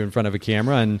know what to do in front of a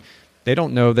camera, and they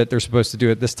don't know that they're supposed to do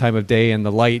it this time of day and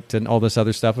the light and all this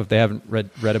other stuff if they haven't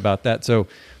read about that. So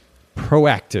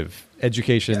proactive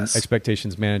education,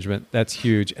 expectations management, that's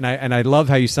huge. And I love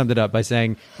how you summed it up by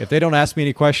saying, if they don't ask me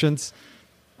any questions,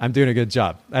 I'm doing a good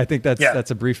job. I think that's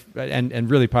a brief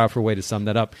and really powerful way to sum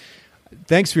that up.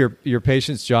 thanks for your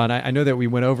patience, John. I know that we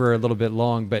went over a little bit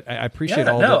long, but I appreciate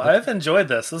all. No, I've enjoyed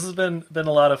this. This has been a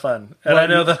lot of fun, and I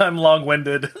know that I'm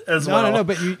long-winded as well. No,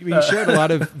 but you shared a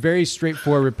lot of very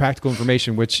straightforward, practical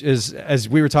information, which is, as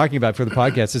we were talking about for the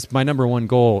podcast, it's my number one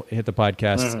goal. Hit the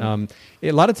podcast. Mm-hmm.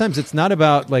 A lot of times, it's not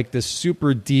about like the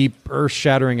super deep,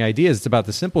 earth-shattering ideas. It's about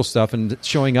the simple stuff and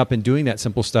showing up and doing that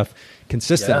simple stuff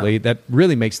consistently. That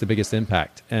really makes the biggest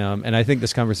impact. And I think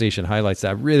this conversation highlights that.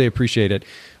 I really appreciate it.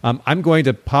 I'm going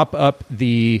to pop up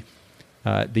the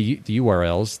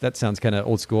URLs. That sounds kind of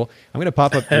old school. I'm going to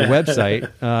pop up the website,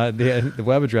 the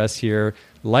web address here,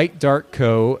 Light Dark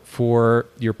Co. for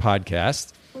your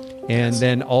podcast. And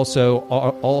then also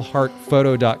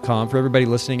allheartphoto.com for everybody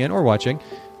listening in or watching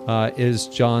is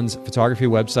John's photography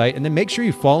website. And then make sure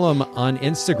you follow him on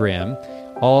Instagram,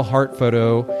 All Heart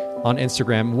Photo on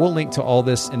Instagram. We'll link to all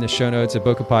this in the show notes at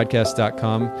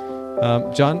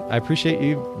bokehpodcast.com. John, I appreciate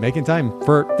you making time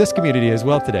for this community as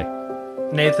well today.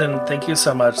 Nathan, thank you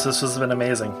so much. This has been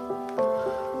amazing.